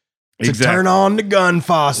to turn on the gun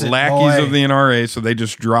faucet. Lackeys of the NRA, so they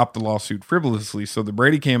just dropped the lawsuit frivolously. So the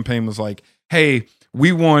Brady campaign was like, hey,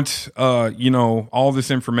 we want all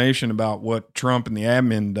this information about what Trump and the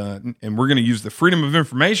admin done, and we're going to use the Freedom of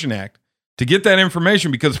Information Act to get that information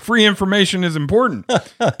because free information is important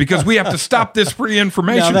because we have to stop this free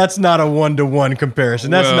information. Now, that's not a one-to-one comparison.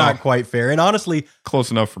 That's not quite fair. And honestly, close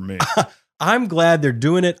enough for me. I'm glad they're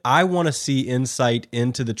doing it. I want to see insight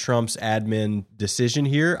into the Trump's admin decision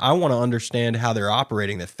here. I want to understand how they're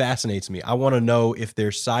operating. That fascinates me. I want to know if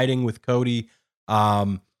they're siding with Cody,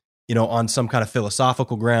 on some kind of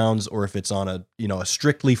philosophical grounds, or if it's on a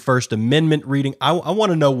strictly First Amendment reading. I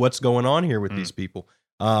want to know what's going on here with these people.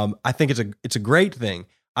 I think it's a great thing.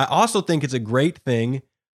 I also think it's a great thing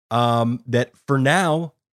that for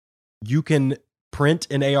now you can print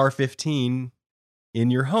an AR-15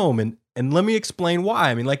 in your home, and let me explain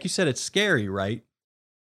why. I mean, like you said, it's scary, right?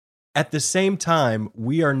 At the same time,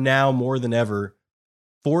 we are now more than ever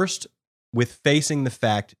forced with facing the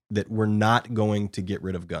fact that we're not going to get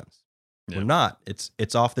rid of guns. Yeah. We're not.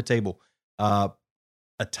 It's off the table.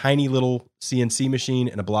 A tiny little CNC machine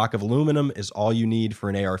and a block of aluminum is all you need for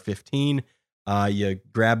an AR-15. You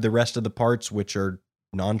grab the rest of the parts, which are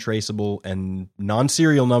non-traceable and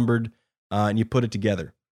non-serial numbered, and you put it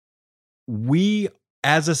together. We,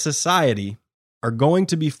 as a society, are going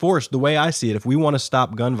to be forced, the way I see it, if we want to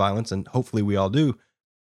stop gun violence, and hopefully we all do,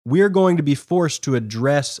 we are going to be forced to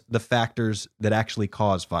address the factors that actually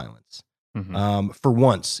cause violence. Mm-hmm. For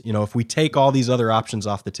once, if we take all these other options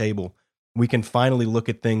off the table, we can finally look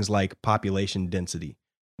at things like population density.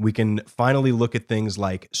 We can finally look at things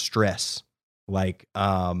like stress, like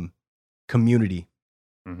community,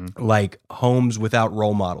 like homes without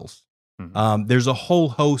role models. Mm-hmm. There's a whole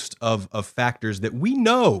host of factors that we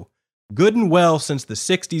know good and well since the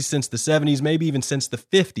 60s, since the 70s, maybe even since the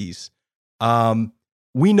 50s.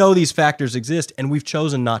 We know these factors exist, and we've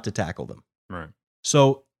chosen not to tackle them. Right.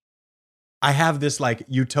 So I have this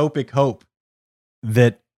utopic hope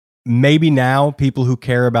that maybe now people who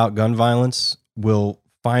care about gun violence will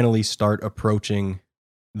finally start approaching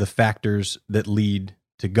the factors that lead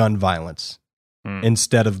to gun violence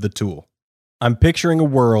instead of the tool. I'm picturing a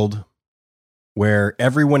world where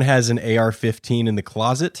everyone has an AR-15 in the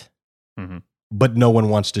closet, but no one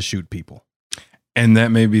wants to shoot people. And that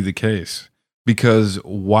may be the case, because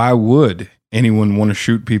why would anyone want to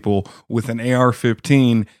shoot people with an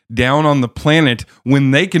AR-15 down on the planet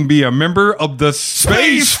when they can be a member of the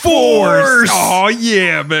Space Force? Oh,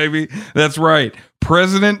 yeah, baby. That's right.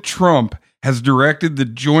 President Trump has directed the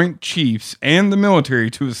Joint Chiefs and the military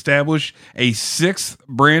to establish a sixth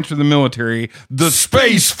branch of the military, the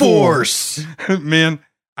Space Force. Man,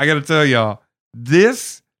 I got to tell y'all,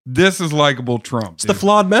 this is likable Trump. It's the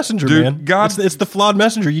flawed messenger, dude, man. It's the flawed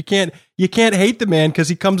messenger. You can't hate the man because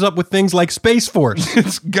he comes up with things like Space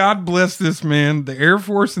Force. God bless this man. The Air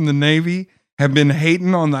Force and the Navy have been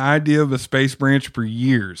hating on the idea of a space branch for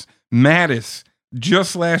years. Mattis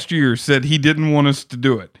just last year said he didn't want us to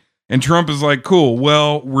do it. And Trump is like, cool,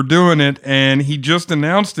 well, we're doing it. And he just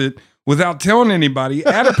announced it without telling anybody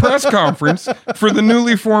at a press conference for the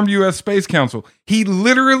newly formed U.S. Space Council. He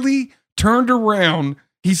literally turned around.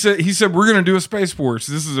 He said, we're going to do a Space Force.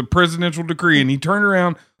 This is a presidential decree. And he turned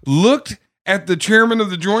around, looked at the chairman of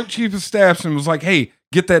the Joint Chief of Staff and was like, hey,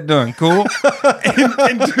 get that done. Cool.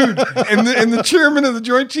 and the chairman of the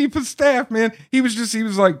Joint Chief of Staff, man, he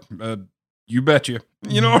was like, you betcha.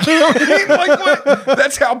 You know what I mean? Like, what?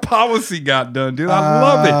 That's how policy got done, dude. I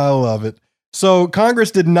love it. I love it. So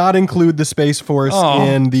Congress did not include the Space Force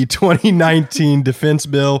in the 2019 defense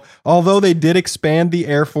bill, although they did expand the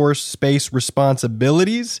Air Force space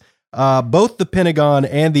responsibilities. Both the Pentagon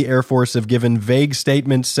and the Air Force have given vague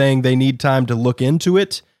statements saying they need time to look into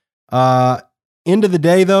it. End of the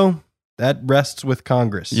day, though, that rests with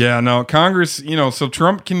Congress. Yeah, no, Congress, so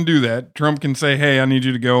Trump can do that. Trump can say, hey, I need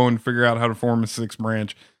you to go and figure out how to form a sixth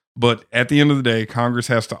branch. But at the end of the day, Congress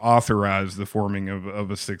has to authorize the forming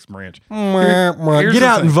of a sixth branch. Get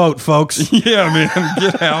out and vote, folks. Yeah, man,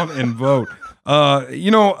 get out and vote.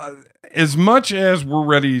 As much as we're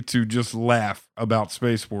ready to just laugh about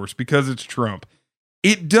Space Force because it's Trump,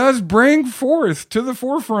 it does bring forth to the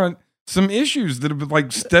forefront some issues that have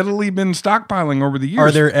like steadily been stockpiling over the years.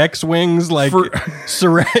 Are there X-wings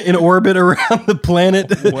in orbit around the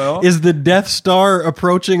planet? Well, is the Death Star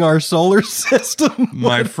approaching our solar system?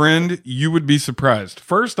 My friend, you would be surprised.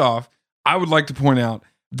 First off, I would like to point out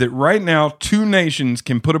that right now, 2 nations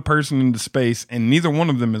can put a person into space, and neither one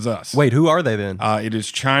of them is us. Wait, who are they then? It is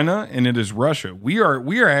China and it is Russia. We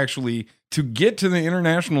are actually, to get to the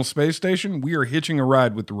International Space Station, we are hitching a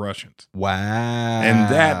ride with the Russians. Wow. And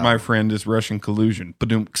that, my friend, is Russian collusion.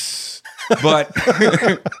 Badumks. But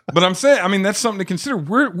but I'm saying, I mean, that's something to consider.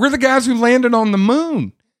 We're the guys who landed on the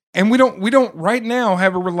moon, and we don't right now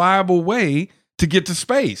have a reliable way to get to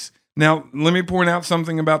space. Now, let me point out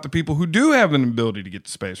something about the people who do have an ability to get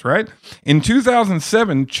to space, right? In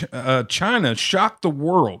 2007, China shocked the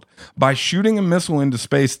world by shooting a missile into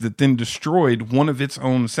space that then destroyed one of its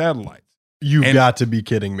own satellites. You've got to be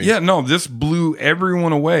kidding me. Yeah, no, this blew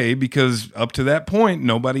everyone away because up to that point,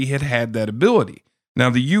 nobody had that ability. Now,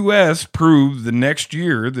 the U.S. proved the next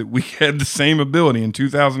year that we had the same ability. In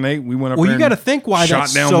 2008, we went up there. Well, you got to think why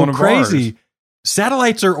that's so crazy.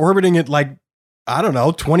 Satellites are orbiting at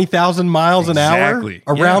 20,000 miles an hour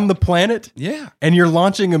around the planet. Yeah. And you're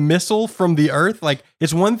launching a missile from the Earth. Like,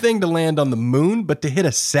 it's one thing to land on the moon, but to hit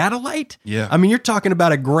a satellite? Yeah. I mean, you're talking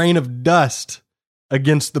about a grain of dust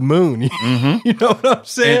against the moon. Mm-hmm. You know what I'm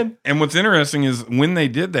saying? And what's interesting is when they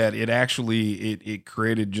did that, it actually it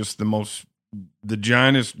created just the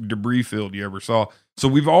giantest debris field you ever saw. So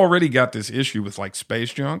we've already got this issue with like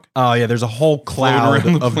space junk. Oh yeah, there's a whole cloud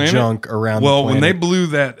of junk around the planet. Well, when they blew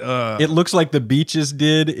that it looks like the beaches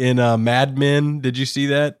did in Mad Men. Did you see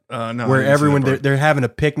that? No. Where everyone they're having a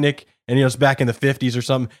picnic, and it's back in the 50s or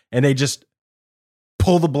something, and they just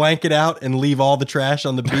pull the blanket out and leave all the trash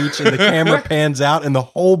on the beach, and the camera pans out and the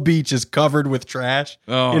whole beach is covered with trash.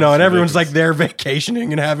 Oh, and everyone's like they're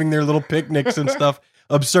vacationing and having their little picnics and stuff.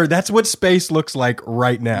 Absurd. That's what space looks like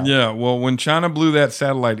right now. Yeah, well, when China blew that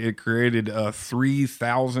satellite, it created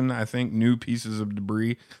 3,000, I think, new pieces of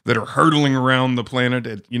debris that are hurtling around the planet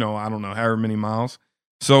at, I don't know, however many miles.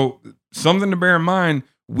 So something to bear in mind,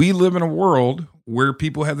 we live in a world where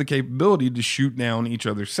people have the capability to shoot down each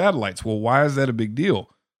other's satellites. Well, why is that a big deal?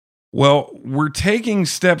 Well, we're taking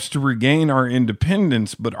steps to regain our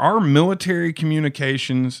independence, but our military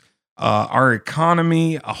communications, our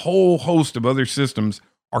economy, a whole host of other systems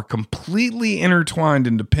are completely intertwined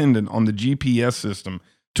and dependent on the GPS system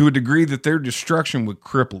to a degree that their destruction would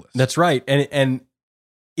cripple us. That's right. And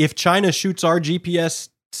if China shoots our GPS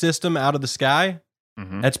system out of the sky,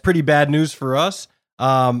 that's pretty bad news for us.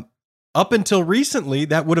 Up until recently,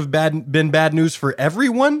 that would have been bad news for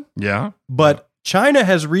everyone. Yeah. But China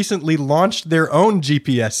has recently launched their own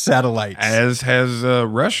GPS satellites. As has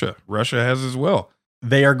Russia. Russia has as well.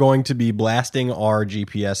 They are going to be blasting our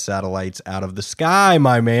GPS satellites out of the sky,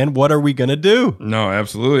 my man. What are we going to do? No,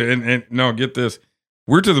 absolutely. And no, get this.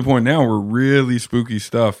 We're to the point now where really spooky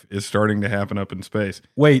stuff is starting to happen up in space.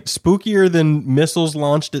 Wait, spookier than missiles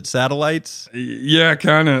launched at satellites? Yeah,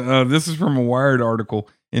 kind of. This is from a Wired article.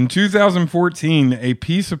 In 2014, a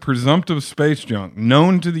piece of presumptive space junk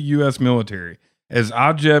known to the U.S. military as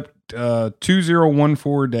Object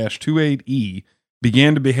 2014-28E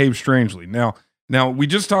began to behave strangely. Now, we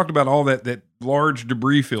just talked about all that large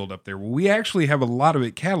debris field up there. Well, we actually have a lot of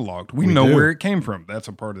it cataloged. We know where it came from. That's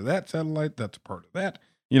a part of that satellite. That's a part of that.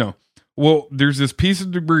 Well, there's this piece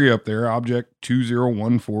of debris up there, Object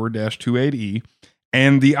 2014-28E,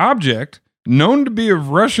 and the object, known to be of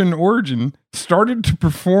Russian origin, started to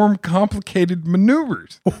perform complicated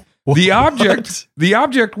maneuvers. The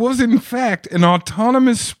object was, in fact, an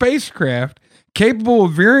autonomous spacecraft capable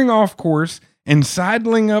of veering off course and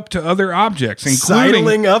sidling up to other objects,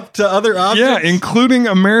 including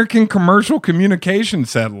American commercial communication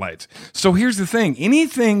satellites. So here's the thing.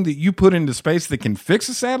 Anything that you put into space that can fix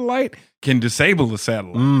a satellite can disable a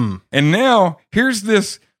satellite. And now here's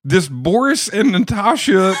this Boris and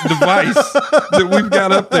Natasha device that we've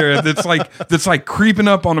got up there that's like creeping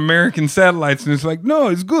up on American satellites, and it's like, no,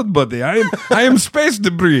 it's good, buddy. I am space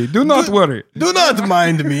debris. Do not worry. Do not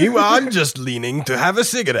mind me. Well, I'm just leaning to have a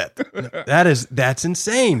cigarette. That's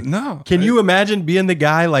insane. No. Can you imagine being the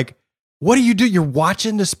guy like, what do? You're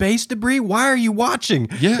watching the space debris? Why are you watching?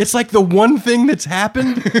 Yeah. It's like the one thing that's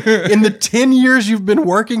happened in the 10 years you've been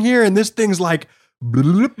working here, and this thing's like, blah,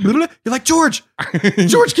 blah, blah. You're like, George, get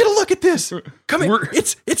a look at this. Come here.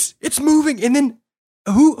 It's moving. And then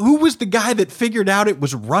who was the guy that figured out it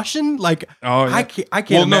was Russian? Like, Oh, yeah. I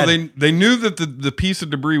can't imagine. No, they knew that the piece of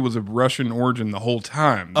debris was of Russian origin the whole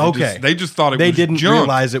time. They just thought they was didn't junk.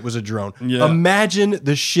 realize it was a drone. Yeah. Imagine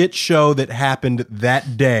the shit show that happened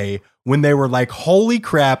that day when they were like, holy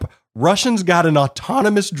crap, Russians got an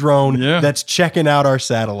autonomous drone that's checking out our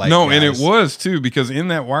satellite. No, guys. and it was too, because in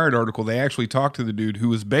that Wired article, they actually talked to the dude who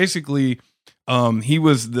was basically, he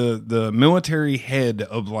was the military head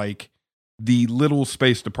of like the little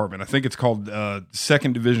space department. I think it's called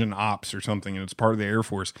 2nd Division Ops or something, and it's part of the Air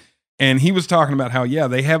Force. And he was talking about how,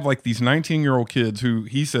 they have like these 19-year-old kids who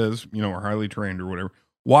he says, are highly trained or whatever,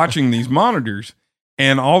 watching these monitors.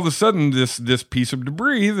 And all of a sudden, this piece of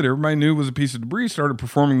debris that everybody knew was a piece of debris started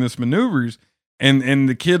performing this maneuvers. And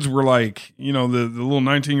the kids were like, the little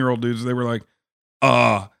 19-year-old dudes, they were like,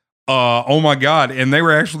 oh my God. And they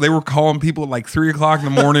were calling people at like 3:00 in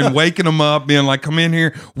the morning, waking them up, being like, come in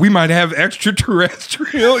here. We might have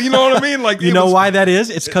extraterrestrial. You know what I mean? Like, why that is?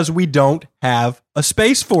 It's because we don't have a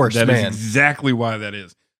space force, That man. is exactly why that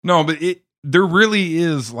is. No, but there really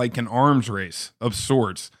is like an arms race of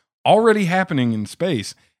sorts already happening in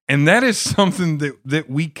space. And that is something that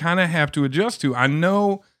we kind of have to adjust to. I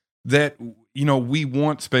know that, we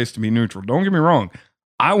want space to be neutral. Don't get me wrong.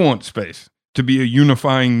 I want space to be a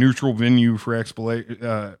unifying neutral venue for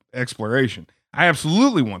exploration. I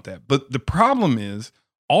absolutely want that. But the problem is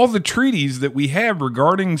all the treaties that we have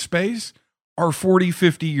regarding space are 40,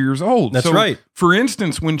 50 years old. That's right. For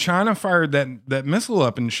instance, when China fired that missile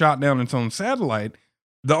up and shot down its own satellite,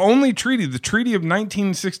 the only treaty, the Treaty of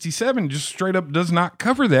 1967, just straight up does not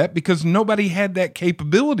cover that because nobody had that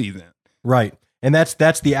capability then. Right. And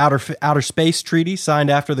that's the outer space treaty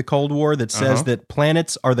signed after the Cold War that says that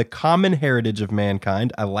planets are the common heritage of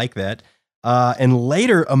mankind. I like that. And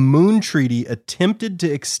later, a moon treaty attempted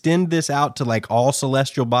to extend this out to like all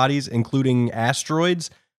celestial bodies, including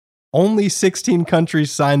asteroids. Only 16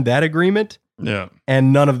 countries signed that agreement. Yeah.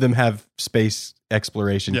 And none of them have space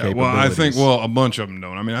exploration capabilities. Well, I think, a bunch of them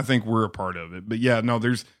don't. I mean, I think we're a part of it. But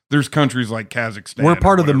there's countries like Kazakhstan. We're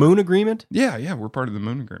part of the moon agreement? Yeah, we're part of the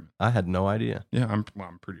moon agreement. I had no idea. Yeah, I'm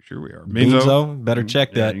pretty sure we are. Beanzo, better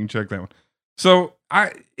check that. You can check that one. So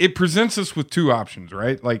it presents us with two options,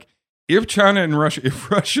 right? Like if China and Russia,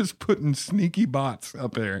 if Russia's putting sneaky bots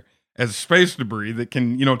up there as space debris that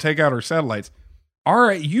can, take out our satellites, all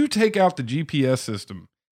right, you take out the GPS system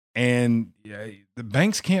and the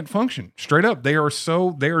banks can't function straight up. They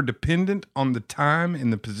are dependent on the time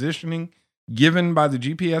and the positioning given by the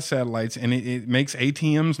GPS satellites, and it makes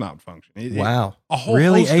ATMs not function. Wow. A whole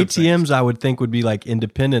really? host of ATMs things. I would think would be like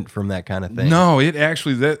independent from that kind of thing. No, it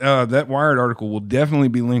actually, that Wired article will definitely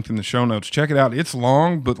be linked in the show notes. Check it out. It's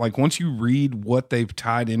long, but like once you read what they've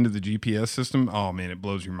tied into the GPS system, oh man, it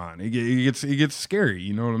blows your mind. It gets scary.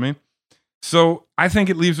 You know what I mean? So I think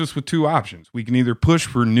it leaves us with two options. We can either push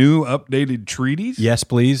for new updated treaties. Yes,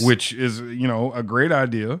 please. Which is, a great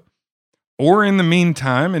idea. Or in the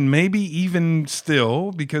meantime, and maybe even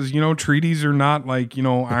still, because, treaties are not like,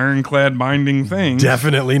 ironclad binding things.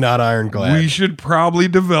 Definitely not ironclad. We should probably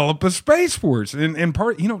develop a space force. And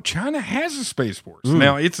part, China has a space force.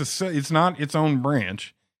 Now, it's not its own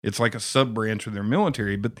branch. It's like a sub-branch of their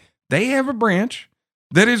military, but they have a branch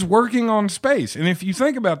that is working on space. And if you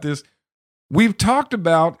think about this, we've talked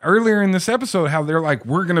about earlier in this episode how they're like,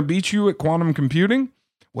 we're going to beat you at quantum computing.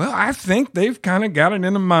 Well, I think they've kind of got it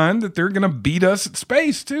in mind that they're going to beat us at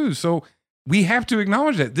space too. So we have to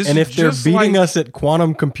acknowledge that. And if they're beating us at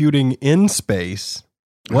quantum computing in space,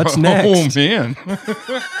 what's next? Oh man,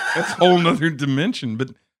 that's a whole nother dimension.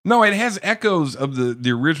 But no, it has echoes of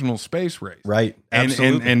the original space race, right?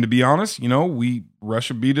 Absolutely. And to be honest,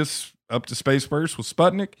 Russia beat us up to space first with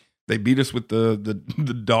Sputnik. They beat us with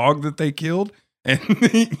the dog that they killed, and and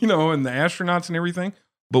the astronauts and everything.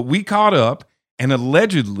 But we caught up. And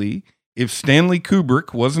allegedly, if Stanley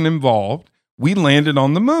Kubrick wasn't involved, we landed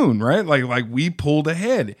on the moon, right? Like we pulled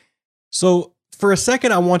ahead. So for a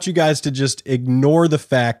second, I want you guys to just ignore the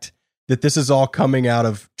fact that this is all coming out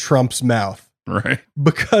of Trump's mouth. Right.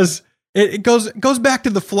 Because it goes back to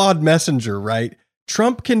the flawed messenger, right?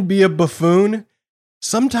 Trump can be a buffoon.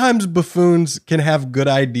 Sometimes buffoons can have good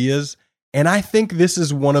ideas. And I think this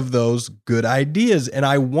is one of those good ideas. And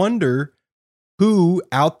I wonder who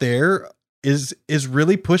out there is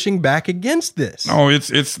really pushing back against this. Oh, it's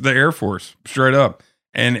the Air Force, straight up.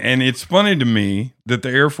 And it's funny to me that the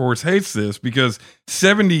Air Force hates this because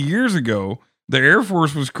 70 years ago, The Air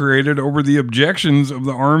Force was created over the objections of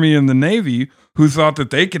the Army and the Navy, who thought that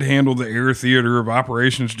they could handle the air theater of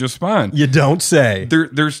operations just fine. You don't say.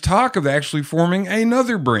 There's talk of actually forming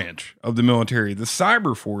another branch of the military, the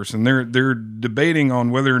Cyber Force, and they're debating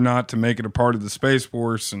on whether or not to make it a part of the Space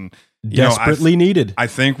Force. And desperately needed. I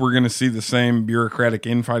think we're going to see the same bureaucratic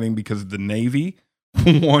infighting because the Navy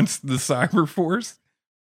wants the Cyber Force.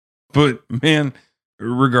 But man,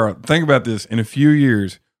 regardless, think about this. In a few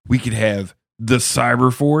years, we could have the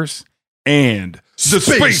Cyber Force and the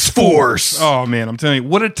Space Force. Oh man, I'm telling you,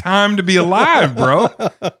 what a time to be alive, bro.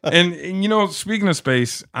 and you know, speaking of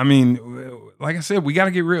space, I mean, like I said, we got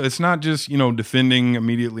to get real. It's not just, you know, defending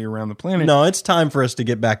immediately around the planet. No, it's time for us to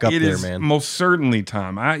get back up there, man. Most certainly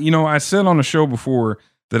time. I said on a show before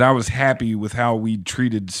that I was happy with how we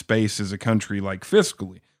treated space as a country, like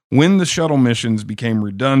fiscally. When the shuttle missions became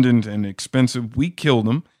redundant and expensive, we killed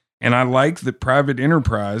them. And I like that private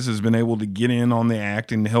enterprise has been able to get in on the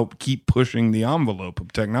act and help keep pushing the envelope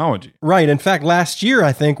of technology. Right. In fact, last year,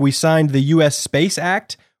 I think we signed the U.S. Space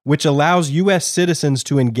Act, which allows U.S. citizens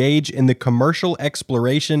to engage in the commercial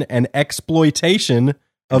exploration and exploitation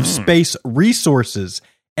of space resources.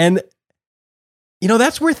 And, you know,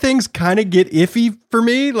 that's where things kind of get iffy for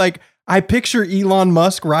me. Like, I picture Elon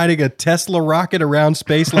Musk riding a Tesla rocket around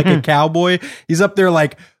space like a cowboy. He's up there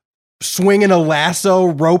like swinging a lasso,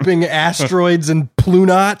 roping asteroids and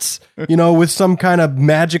plunauts, you know, with some kind of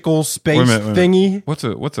magical space thingy.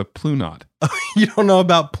 What's a plunaut? You don't know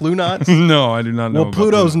about plunauts? No, I do not know. Well,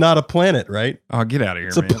 Pluto's not a planet, right? Oh, get out of here,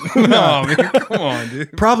 It's a man. plunaut. No, man, come on,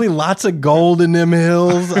 dude. Probably lots of gold in them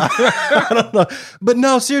hills. I don't know. But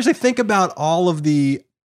no, seriously, think about all of the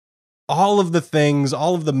things,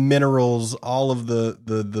 all of the minerals, all of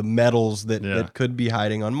the metals that could be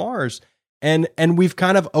hiding on Mars. And we've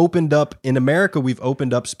kind of opened up, in America, we've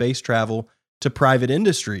opened up space travel to private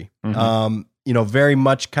industry. Mm-hmm. You know, very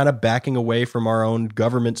much kind of backing away from our own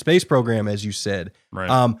government space program, as you said.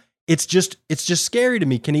 Right. It's just scary to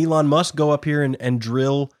me. Can Elon Musk go up here and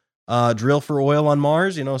drill for oil on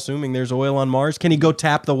Mars? You know, assuming there's oil on Mars. Can he go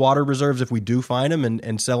tap the water reserves if we do find them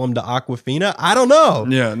and sell them to Aquafina? I don't know.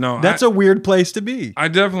 Yeah, no. That's a weird place to be. I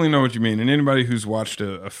definitely know what you mean. And anybody who's watched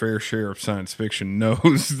a fair share of science fiction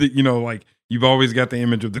knows that, you know, like, you've always got the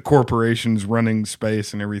image of the corporations running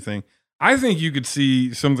space and everything. I think you could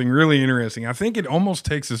see something really interesting. I think it almost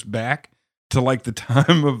takes us back to like the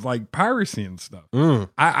time of like piracy and stuff.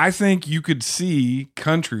 I think you could see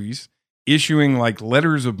countries issuing like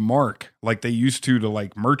letters of marque like they used to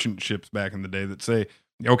like merchant ships back in the day that say,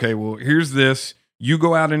 okay, well, here's this. You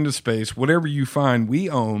go out into space, whatever you find, we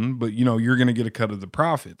own, but you know, you're going to get a cut of the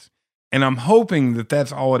profits. And I'm hoping that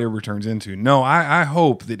that's all it ever turns into. No, I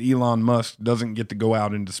hope that Elon Musk doesn't get to go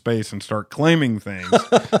out into space and start claiming things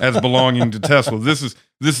as belonging to Tesla. This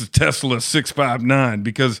is Tesla 659,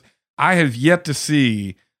 because I have yet to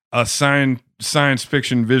see a science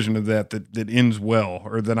fiction vision of that ends well,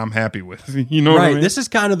 or that I'm happy with. You know what I mean? This is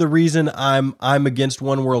kind of the reason I'm against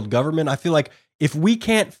one world government. I feel like if we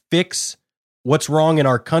can't fix what's wrong in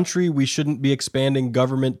our country, we shouldn't be expanding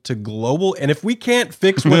government to global. And if we can't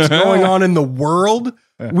fix what's going on in the world,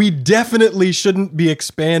 we definitely shouldn't be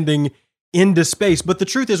expanding into space. But the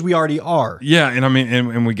truth is, we already are. Yeah, and I mean,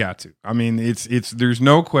 and we got to. I mean, it's there's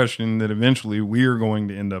no question that eventually we are going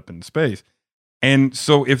to end up in space. And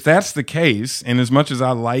so if that's the case, and as much as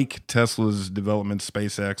I like Tesla's development,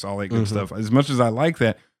 SpaceX, all that good stuff, as much as I like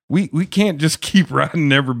that, we can't just keep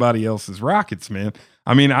riding everybody else's rockets, man.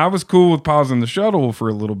 I mean, I was cool with pausing the shuttle for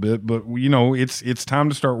a little bit, but you know, it's time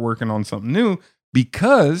to start working on something new,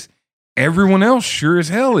 because everyone else sure as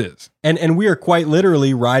hell is. And we are quite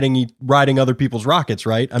literally riding other people's rockets,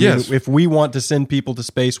 right? I mean, if we want to send people to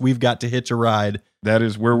space, we've got to hitch a ride. That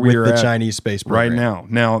is where we are with the at Chinese space program right now.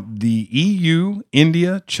 Now, the EU,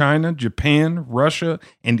 India, China, Japan, Russia,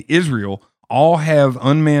 and Israel all have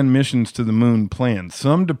unmanned missions to the moon planned.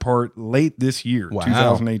 Some depart late this year,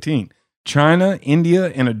 2018. China, India,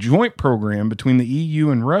 and a joint program between the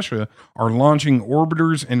EU and Russia are launching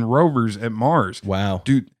orbiters and rovers at Mars. Wow.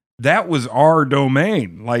 Dude, that was our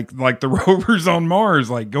domain. Like the rovers on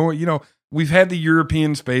Mars, like going, you know, we've had the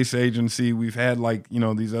European Space Agency. We've had like, you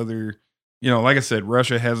know, these other, you know, like I said,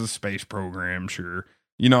 Russia has a space program, sure.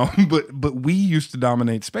 You know, but we used to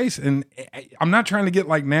dominate space. And I'm not trying to get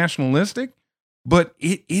like nationalistic, but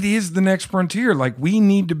it is the next frontier. Like, we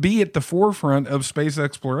need to be at the forefront of space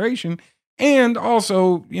exploration, and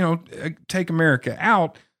also, you know, take America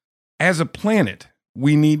out as a planet.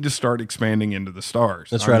 We need to start expanding into the stars.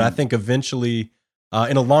 That's right. I think eventually,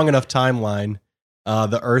 in a long enough timeline,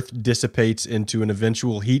 the Earth dissipates into an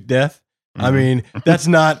eventual heat death. I mean, that's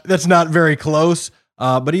not very close.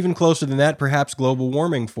 But even closer than that, perhaps global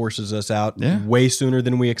warming forces us out way sooner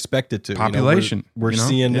than we expect it to. Population. We're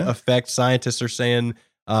seeing effects. Scientists are saying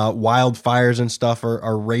wildfires and stuff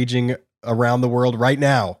are raging around the world right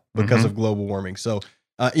now because of global warming. So,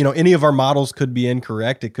 any of our models could be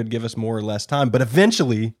incorrect. It could give us more or less time, but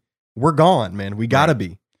eventually we're gone, man. We gotta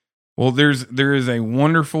be. Well, there is a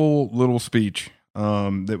wonderful little speech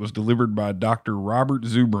that was delivered by Dr. Robert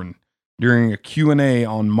Zubrin during a Q&A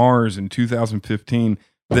on Mars in 2015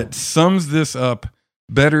 that sums this up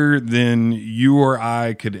better than you or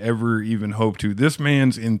I could ever even hope to. This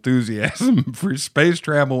man's enthusiasm for space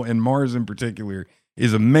travel and Mars in particular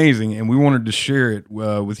is amazing, and we wanted to share it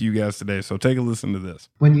with you guys today. So take a listen to this.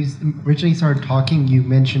 When you originally started talking, you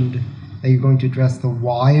mentioned that you're going to address the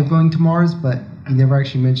why of going to Mars, but you never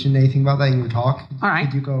actually mentioned anything about that in your talk. All right.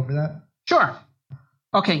 Could you go over that? Sure.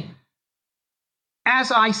 Okay.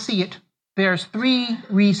 As I see it, there's 3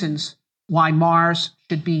 reasons why Mars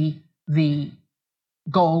should be the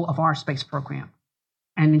goal of our space program.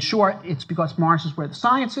 And in short, it's because Mars is where the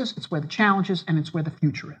science is, it's where the challenge is, and it's where the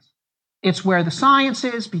future is. It's where the science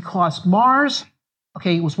is because Mars,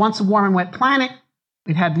 it was once a warm and wet planet.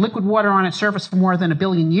 It had liquid water on its surface for more than 1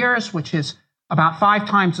 billion years, which is about 5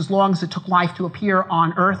 times as long as it took life to appear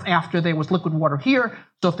on Earth after there was liquid water here.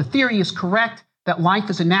 So if the theory is correct, that life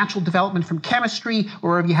is a natural development from chemistry,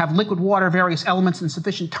 or if you have liquid water, various elements in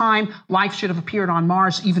sufficient time, life should have appeared on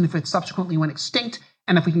Mars, even if it subsequently went extinct.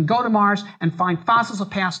 And if we can go to Mars and find fossils of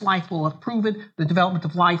past life, we'll have proven the development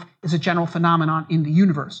of life is a general phenomenon in the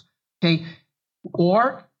universe.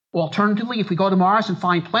 Or alternatively, if we go to Mars and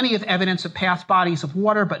find plenty of evidence of past bodies of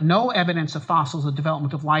water, but no evidence of fossils of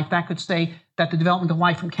development of life, that could say that the development of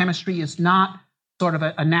life from chemistry is not sort of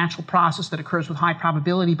a natural process that occurs with high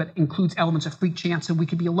probability, but includes elements of freak chance, and we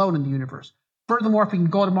could be alone in the universe. Furthermore, if we can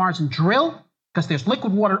go to Mars and drill, because there's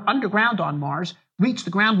liquid water underground on Mars, reach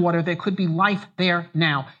the groundwater, there could be life there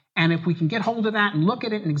now. And if we can get hold of that and look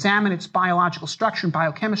at it and examine its biological structure and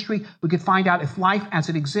biochemistry, we could find out if life as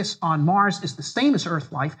it exists on Mars is the same as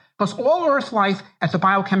Earth life, because all Earth life at the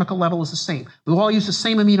biochemical level is the same. We all use the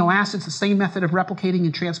same amino acids, the same method of replicating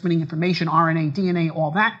and transmitting information, RNA, DNA,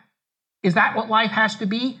 all that. Is that what life has to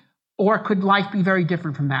be? Or could life be very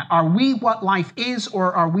different from that? Are we what life is,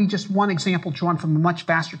 or are we just one example drawn from a much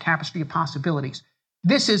vaster tapestry of possibilities?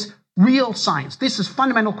 This is real science. This is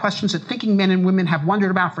fundamental questions that thinking men and women have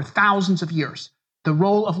wondered about for thousands of years. The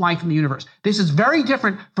role of life in the universe. This is very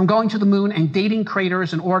different from going to the moon and dating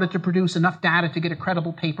craters in order to produce enough data to get a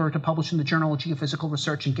credible paper to publish in the Journal of Geophysical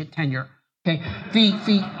Research and get tenure.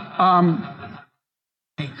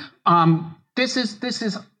 This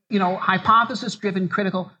is hypothesis-driven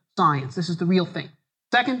critical science. This is the real thing.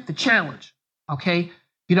 Second, the challenge.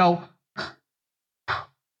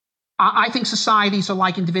 I think societies are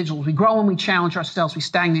like individuals. We grow when we challenge ourselves. We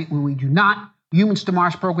stagnate when we do not. Humans to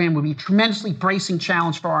Mars program would be a tremendously bracing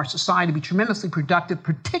challenge for our society, be tremendously productive,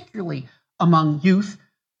 particularly among youth.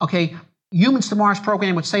 Humans to Mars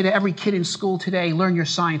program would say to every kid in school today, learn your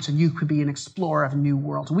science and you could be an explorer of new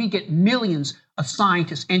worlds. We get millions of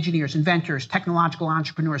scientists, engineers, inventors, technological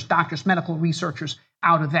entrepreneurs, doctors, medical researchers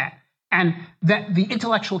out of that. And that the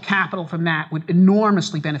intellectual capital from that would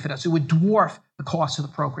enormously benefit us. It would dwarf the cost of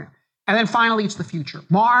the program. And then finally, it's the future.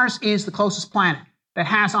 Mars is the closest planet that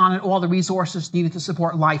has on it all the resources needed to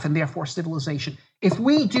support life and therefore civilization. If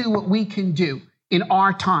we do what we can do in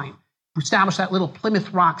our time, establish that little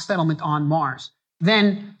Plymouth Rock settlement on Mars,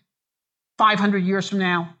 then 500 years from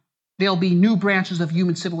now, there'll be new branches of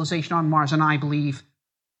human civilization on Mars, and I believe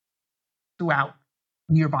throughout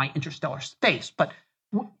nearby interstellar space. But,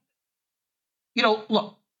 look,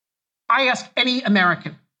 I ask any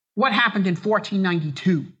American, what happened in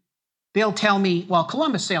 1492? They'll tell me, well,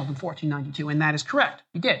 Columbus sailed in 1492, and that is correct.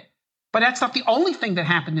 He did. But that's not the only thing that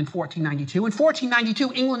happened in 1492. In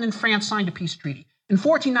 1492, England and France signed a peace treaty. In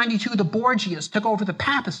 1492, the Borgias took over the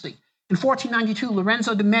papacy. In 1492,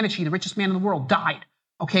 Lorenzo de' Medici, the richest man in the world, died.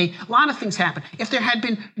 A lot of things happened. If there had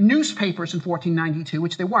been newspapers in 1492,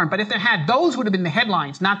 which there weren't, but if there had, those would have been the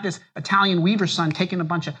headlines, not this Italian weaver's son taking a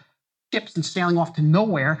bunch of ships and sailing off to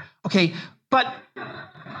nowhere. But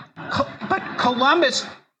Columbus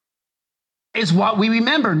is what we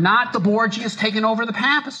remember, not the Borgias taking over the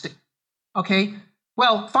papacy.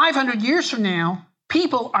 Well, 500 years from now,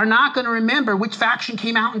 people are not going to remember which faction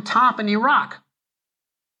came out on top in Iraq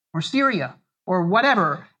or Syria or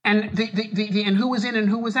whatever, and and who was in and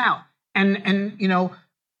who was out,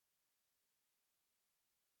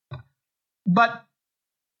 but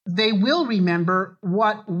they will remember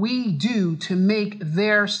what we do to make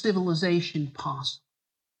their civilization possible.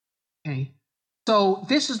 So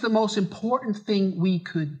this is the most important thing we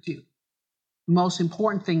could do. most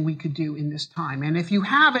important thing we could do in this time. And if you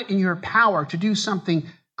have it in your power to do something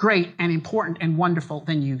great and important and wonderful,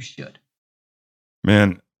 then you should.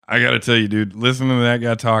 Man, I got to tell you, dude, listening to that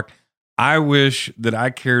guy talk, I wish that I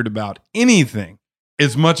cared about anything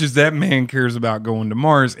as much as that man cares about going to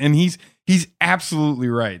Mars. And he's absolutely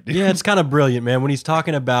right. Yeah, it's kind of brilliant, man. When he's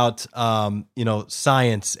talking about,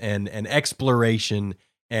 science and exploration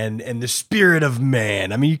and the spirit of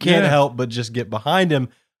man. I mean, you can't help but just get behind him.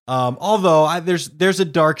 Although there's a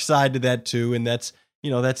dark side to that too. And that's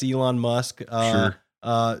Elon Musk,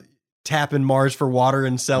 tapping Mars for water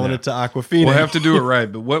and selling it to Aquafina. We'll have to do it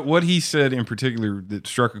right. But what he said in particular that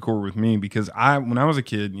struck a chord with me, because when I was a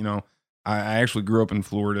kid, I actually grew up in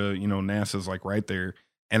Florida, NASA's like right there,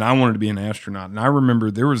 and I wanted to be an astronaut. And I remember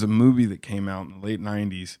there was a movie that came out in the late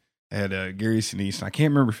 90s, had Gary Sinise. I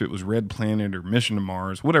can't remember if it was Red Planet or Mission to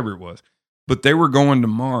Mars, whatever it was, but they were going to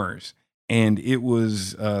Mars. And it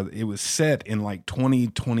was set in like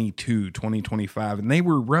 2022, 2025, and they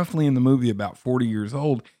were roughly in the movie about 40 years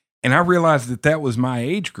old. And I realized that was my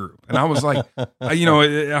age group. And I was like,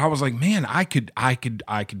 I was like, man, I could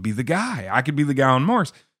be the guy. I could be the guy on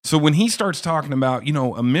Mars. So when he starts talking about,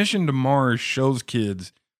 a mission to Mars shows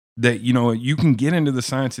kids that, you can get into the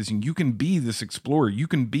sciences and you can be this explorer. You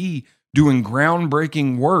can be doing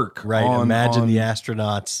groundbreaking work. Right. Imagine the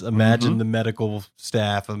astronauts, imagine the medical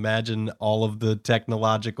staff, imagine all of the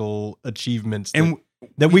technological achievements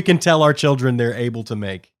that we can tell our children they're able to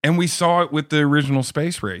make. And we saw it with the original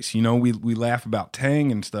space race. We laugh about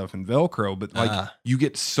Tang and stuff and Velcro, but you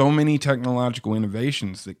get so many technological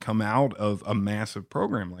innovations that come out of a massive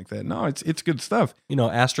program like that. No, it's good stuff.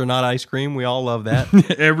 Astronaut ice cream. We all love that.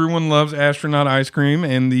 Everyone loves astronaut ice cream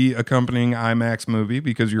and the accompanying IMAX movie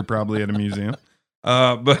because you're probably at a museum.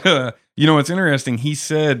 But it's interesting. He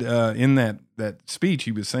said in that speech,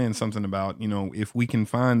 he was saying something about, if we can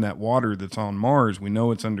find that water that's on Mars, we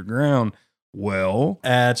know it's underground. Well,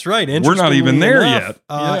 that's right. We're not even there yet.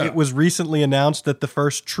 It was recently announced that the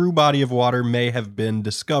first true body of water may have been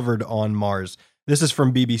discovered on Mars. This is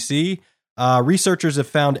from BBC. Researchers have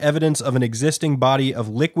found evidence of an existing body of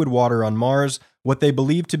liquid water on Mars. What they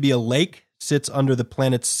believe to be a lake sits under the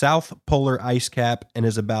planet's south polar ice cap and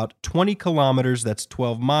is about 20 kilometers. That's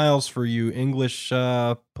 12 miles for you English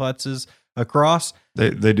putzes across.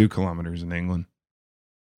 They do kilometers in England.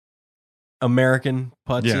 American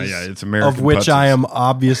putzes. Yeah, it's American of which putzes. I am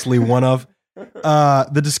obviously one of.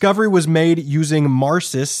 The discovery was made using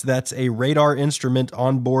MARSIS. That's a radar instrument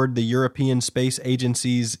on board the European Space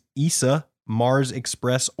Agency's ESA Mars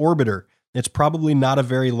Express orbiter. It's probably not a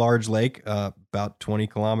very large lake, about 20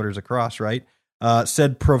 kilometers across, right?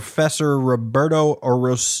 Said Professor Roberto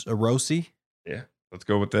Orossi. Yeah, let's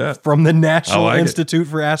go with that. From the National Institute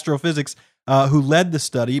for Astrophysics, who led the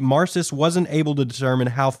study. MARSIS wasn't able to determine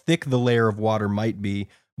how thick the layer of water might be,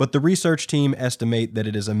 but the research team estimate that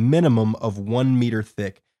it is a minimum of 1 meter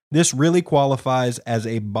thick. This really qualifies as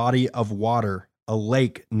a body of water, a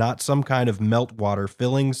lake, not some kind of meltwater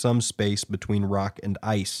filling some space between rock and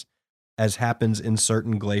ice, as happens in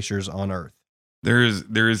certain glaciers on Earth. There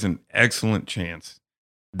is an excellent chance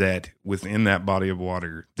that within that body of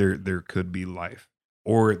water there could be life,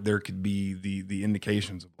 or there could be the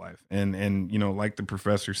indications of life. And like the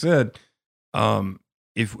professor said,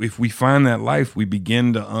 if we find that life, we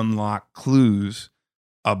begin to unlock clues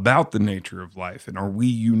about the nature of life. And are we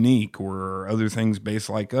unique, or are other things based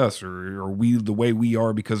like us, or are we the way we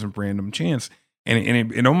are because of random chance?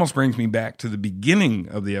 And it almost brings me back to the beginning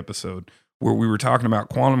of the episode where we were talking about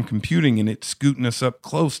quantum computing and it scooting us up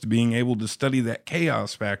close to being able to study that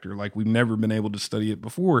chaos factor like we've never been able to study it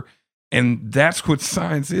before. And that's what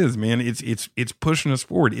science is, man. It's pushing us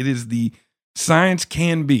forward. It is science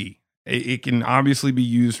can be. It can obviously be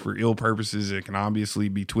used for ill purposes. It can obviously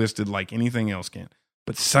be twisted like anything else can.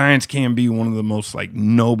 But science can be one of the most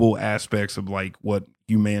noble aspects of what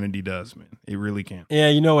humanity does, man. It really can. Yeah,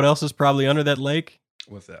 you know what else is probably under that lake?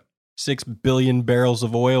 What's that? 6 billion barrels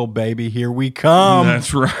of oil, baby. Here we come.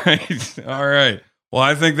 That's right. All right. Well,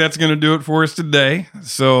 I think that's going to do it for us today.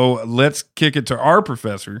 So let's kick it to our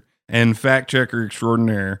professor and fact checker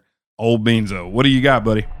extraordinaire, Old Beanzo. What do you got,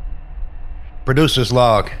 buddy? Producer's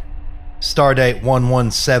log. Stardate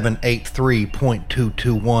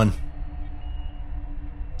 11783.221.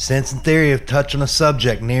 Sense and theory have touched on a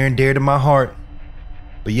subject near and dear to my heart,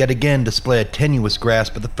 but yet again display a tenuous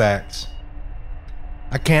grasp of the facts.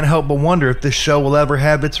 I can't help but wonder if this show will ever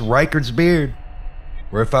have its Riker's beard,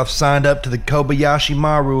 or if I've signed up to the Kobayashi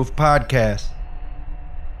Maru of podcasts.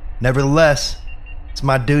 Nevertheless, it's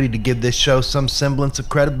my duty to give this show some semblance of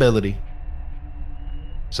credibility.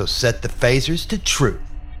 So set the phasers to truth.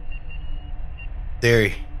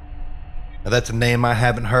 Theory, Now that's a name I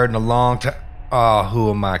haven't heard in a long time. Oh, who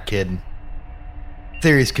am I kidding?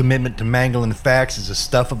 Theory's commitment to mangling facts is the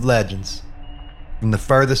stuff of legends. From the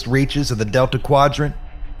furthest reaches of the Delta Quadrant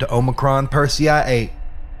to Omicron Persei 8,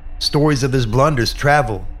 stories of his blunders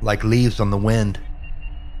travel like leaves on the wind.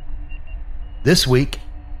 This week,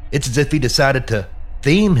 it's as if he decided to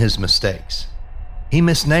theme his mistakes. He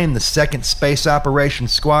misnamed the 2nd Space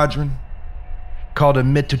Operations Squadron, called a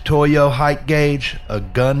Mitutoyo height gauge a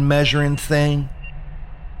gun measuring thing,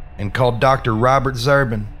 and called Dr. Robert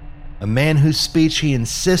Zerbin, a man whose speech he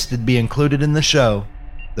insisted be included in the show,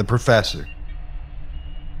 the professor.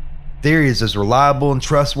 Theory is as reliable and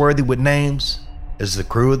trustworthy with names as the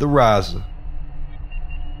crew of the Raza.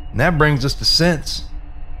 And that brings us to Sense,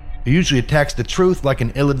 who usually attacks the truth like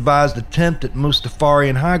an ill-advised attempt at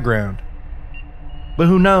Mustafarian high ground. But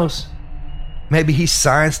who knows? Maybe he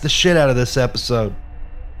scienced the shit out of this episode.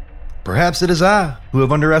 Perhaps it is I who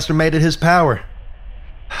have underestimated his power.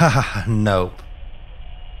 Ha ha, nope.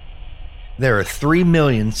 There are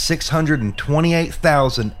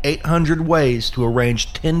 3,628,800 ways to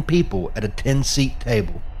arrange 10 people at a 10-seat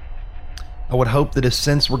table. I would hope that if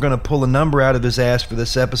Sense were going to pull a number out of his ass for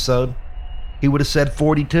this episode, he would have said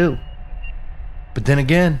 42. But then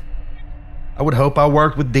again, I would hope I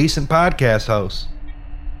worked with decent podcast hosts.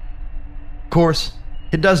 Of course,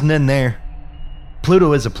 it doesn't end there.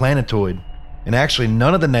 Pluto is a planetoid, and actually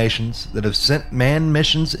none of the nations that have sent manned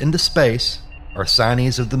missions into space are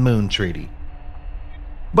signees of the Moon Treaty.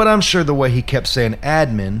 But I'm sure the way he kept saying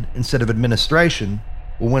admin instead of administration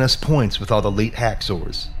will win us points with all the elite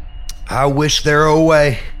hacksaws. I wish there were a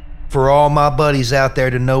way for all my buddies out there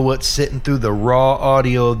to know what sitting through the raw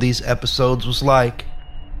audio of these episodes was like.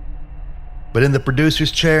 But in the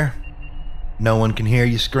producer's chair, no one can hear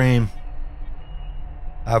you scream.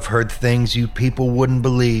 I've heard things you people wouldn't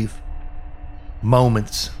believe.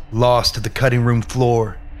 Moments lost to the cutting room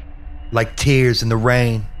floor, like tears in the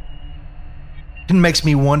rain. It makes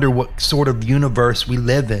me wonder what sort of universe we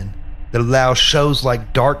live in that allows shows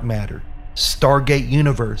like Dark Matter, Stargate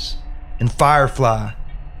Universe, and Firefly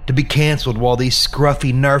to be canceled while these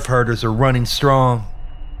scruffy nerf herders are running strong.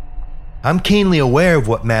 I'm keenly aware of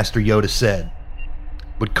what Master Yoda said,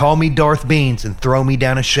 but call me Darth Beans and throw me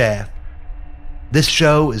down a shaft. This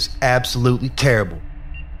show is absolutely terrible.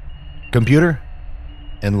 Computer,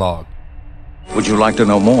 and log. Would you like to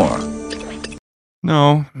know more?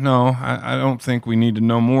 No, I don't think we need to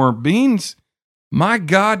know more. Beans, my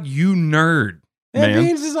God, you nerd, man.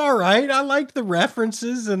 Beans is all right. I liked the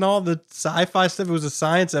references and all the sci-fi stuff. It was a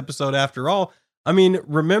science episode after all. I mean,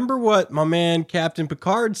 remember what my man Captain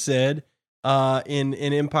Picard said in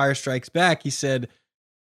Empire Strikes Back? He said,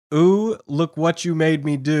 "Ooh, look what you made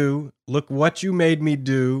me do. Look what you made me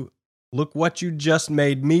do. Look what you just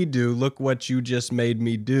made me do. Look what you just made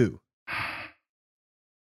me do."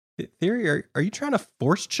 Theory, are you trying to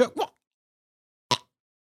force choke?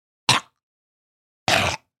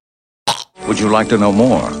 Would you like to know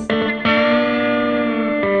more?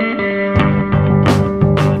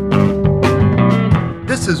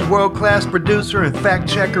 This is world-class producer and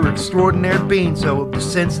fact-checker extraordinaire Beanzo of the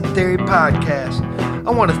Sense and Theory podcast.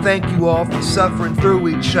 I want to thank you all for suffering through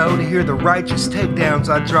each show to hear the righteous takedowns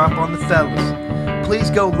I drop on the fellas.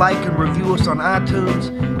 Please go like and review us on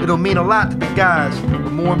iTunes. It'll mean a lot to the guys,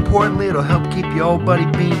 but more importantly, it'll help keep your old buddy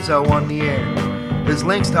Beanzo on the air. There's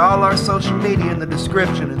links to all our social media in the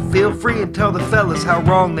description, and feel free and tell the fellas how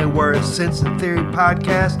wrong they were at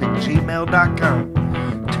senseandtheorypodcast@gmail.com.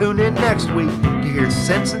 Tune in next week to hear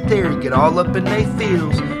Sense and Theory get all up in their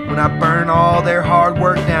feels when I burn all their hard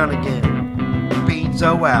work down again.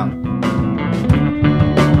 Beanzo out.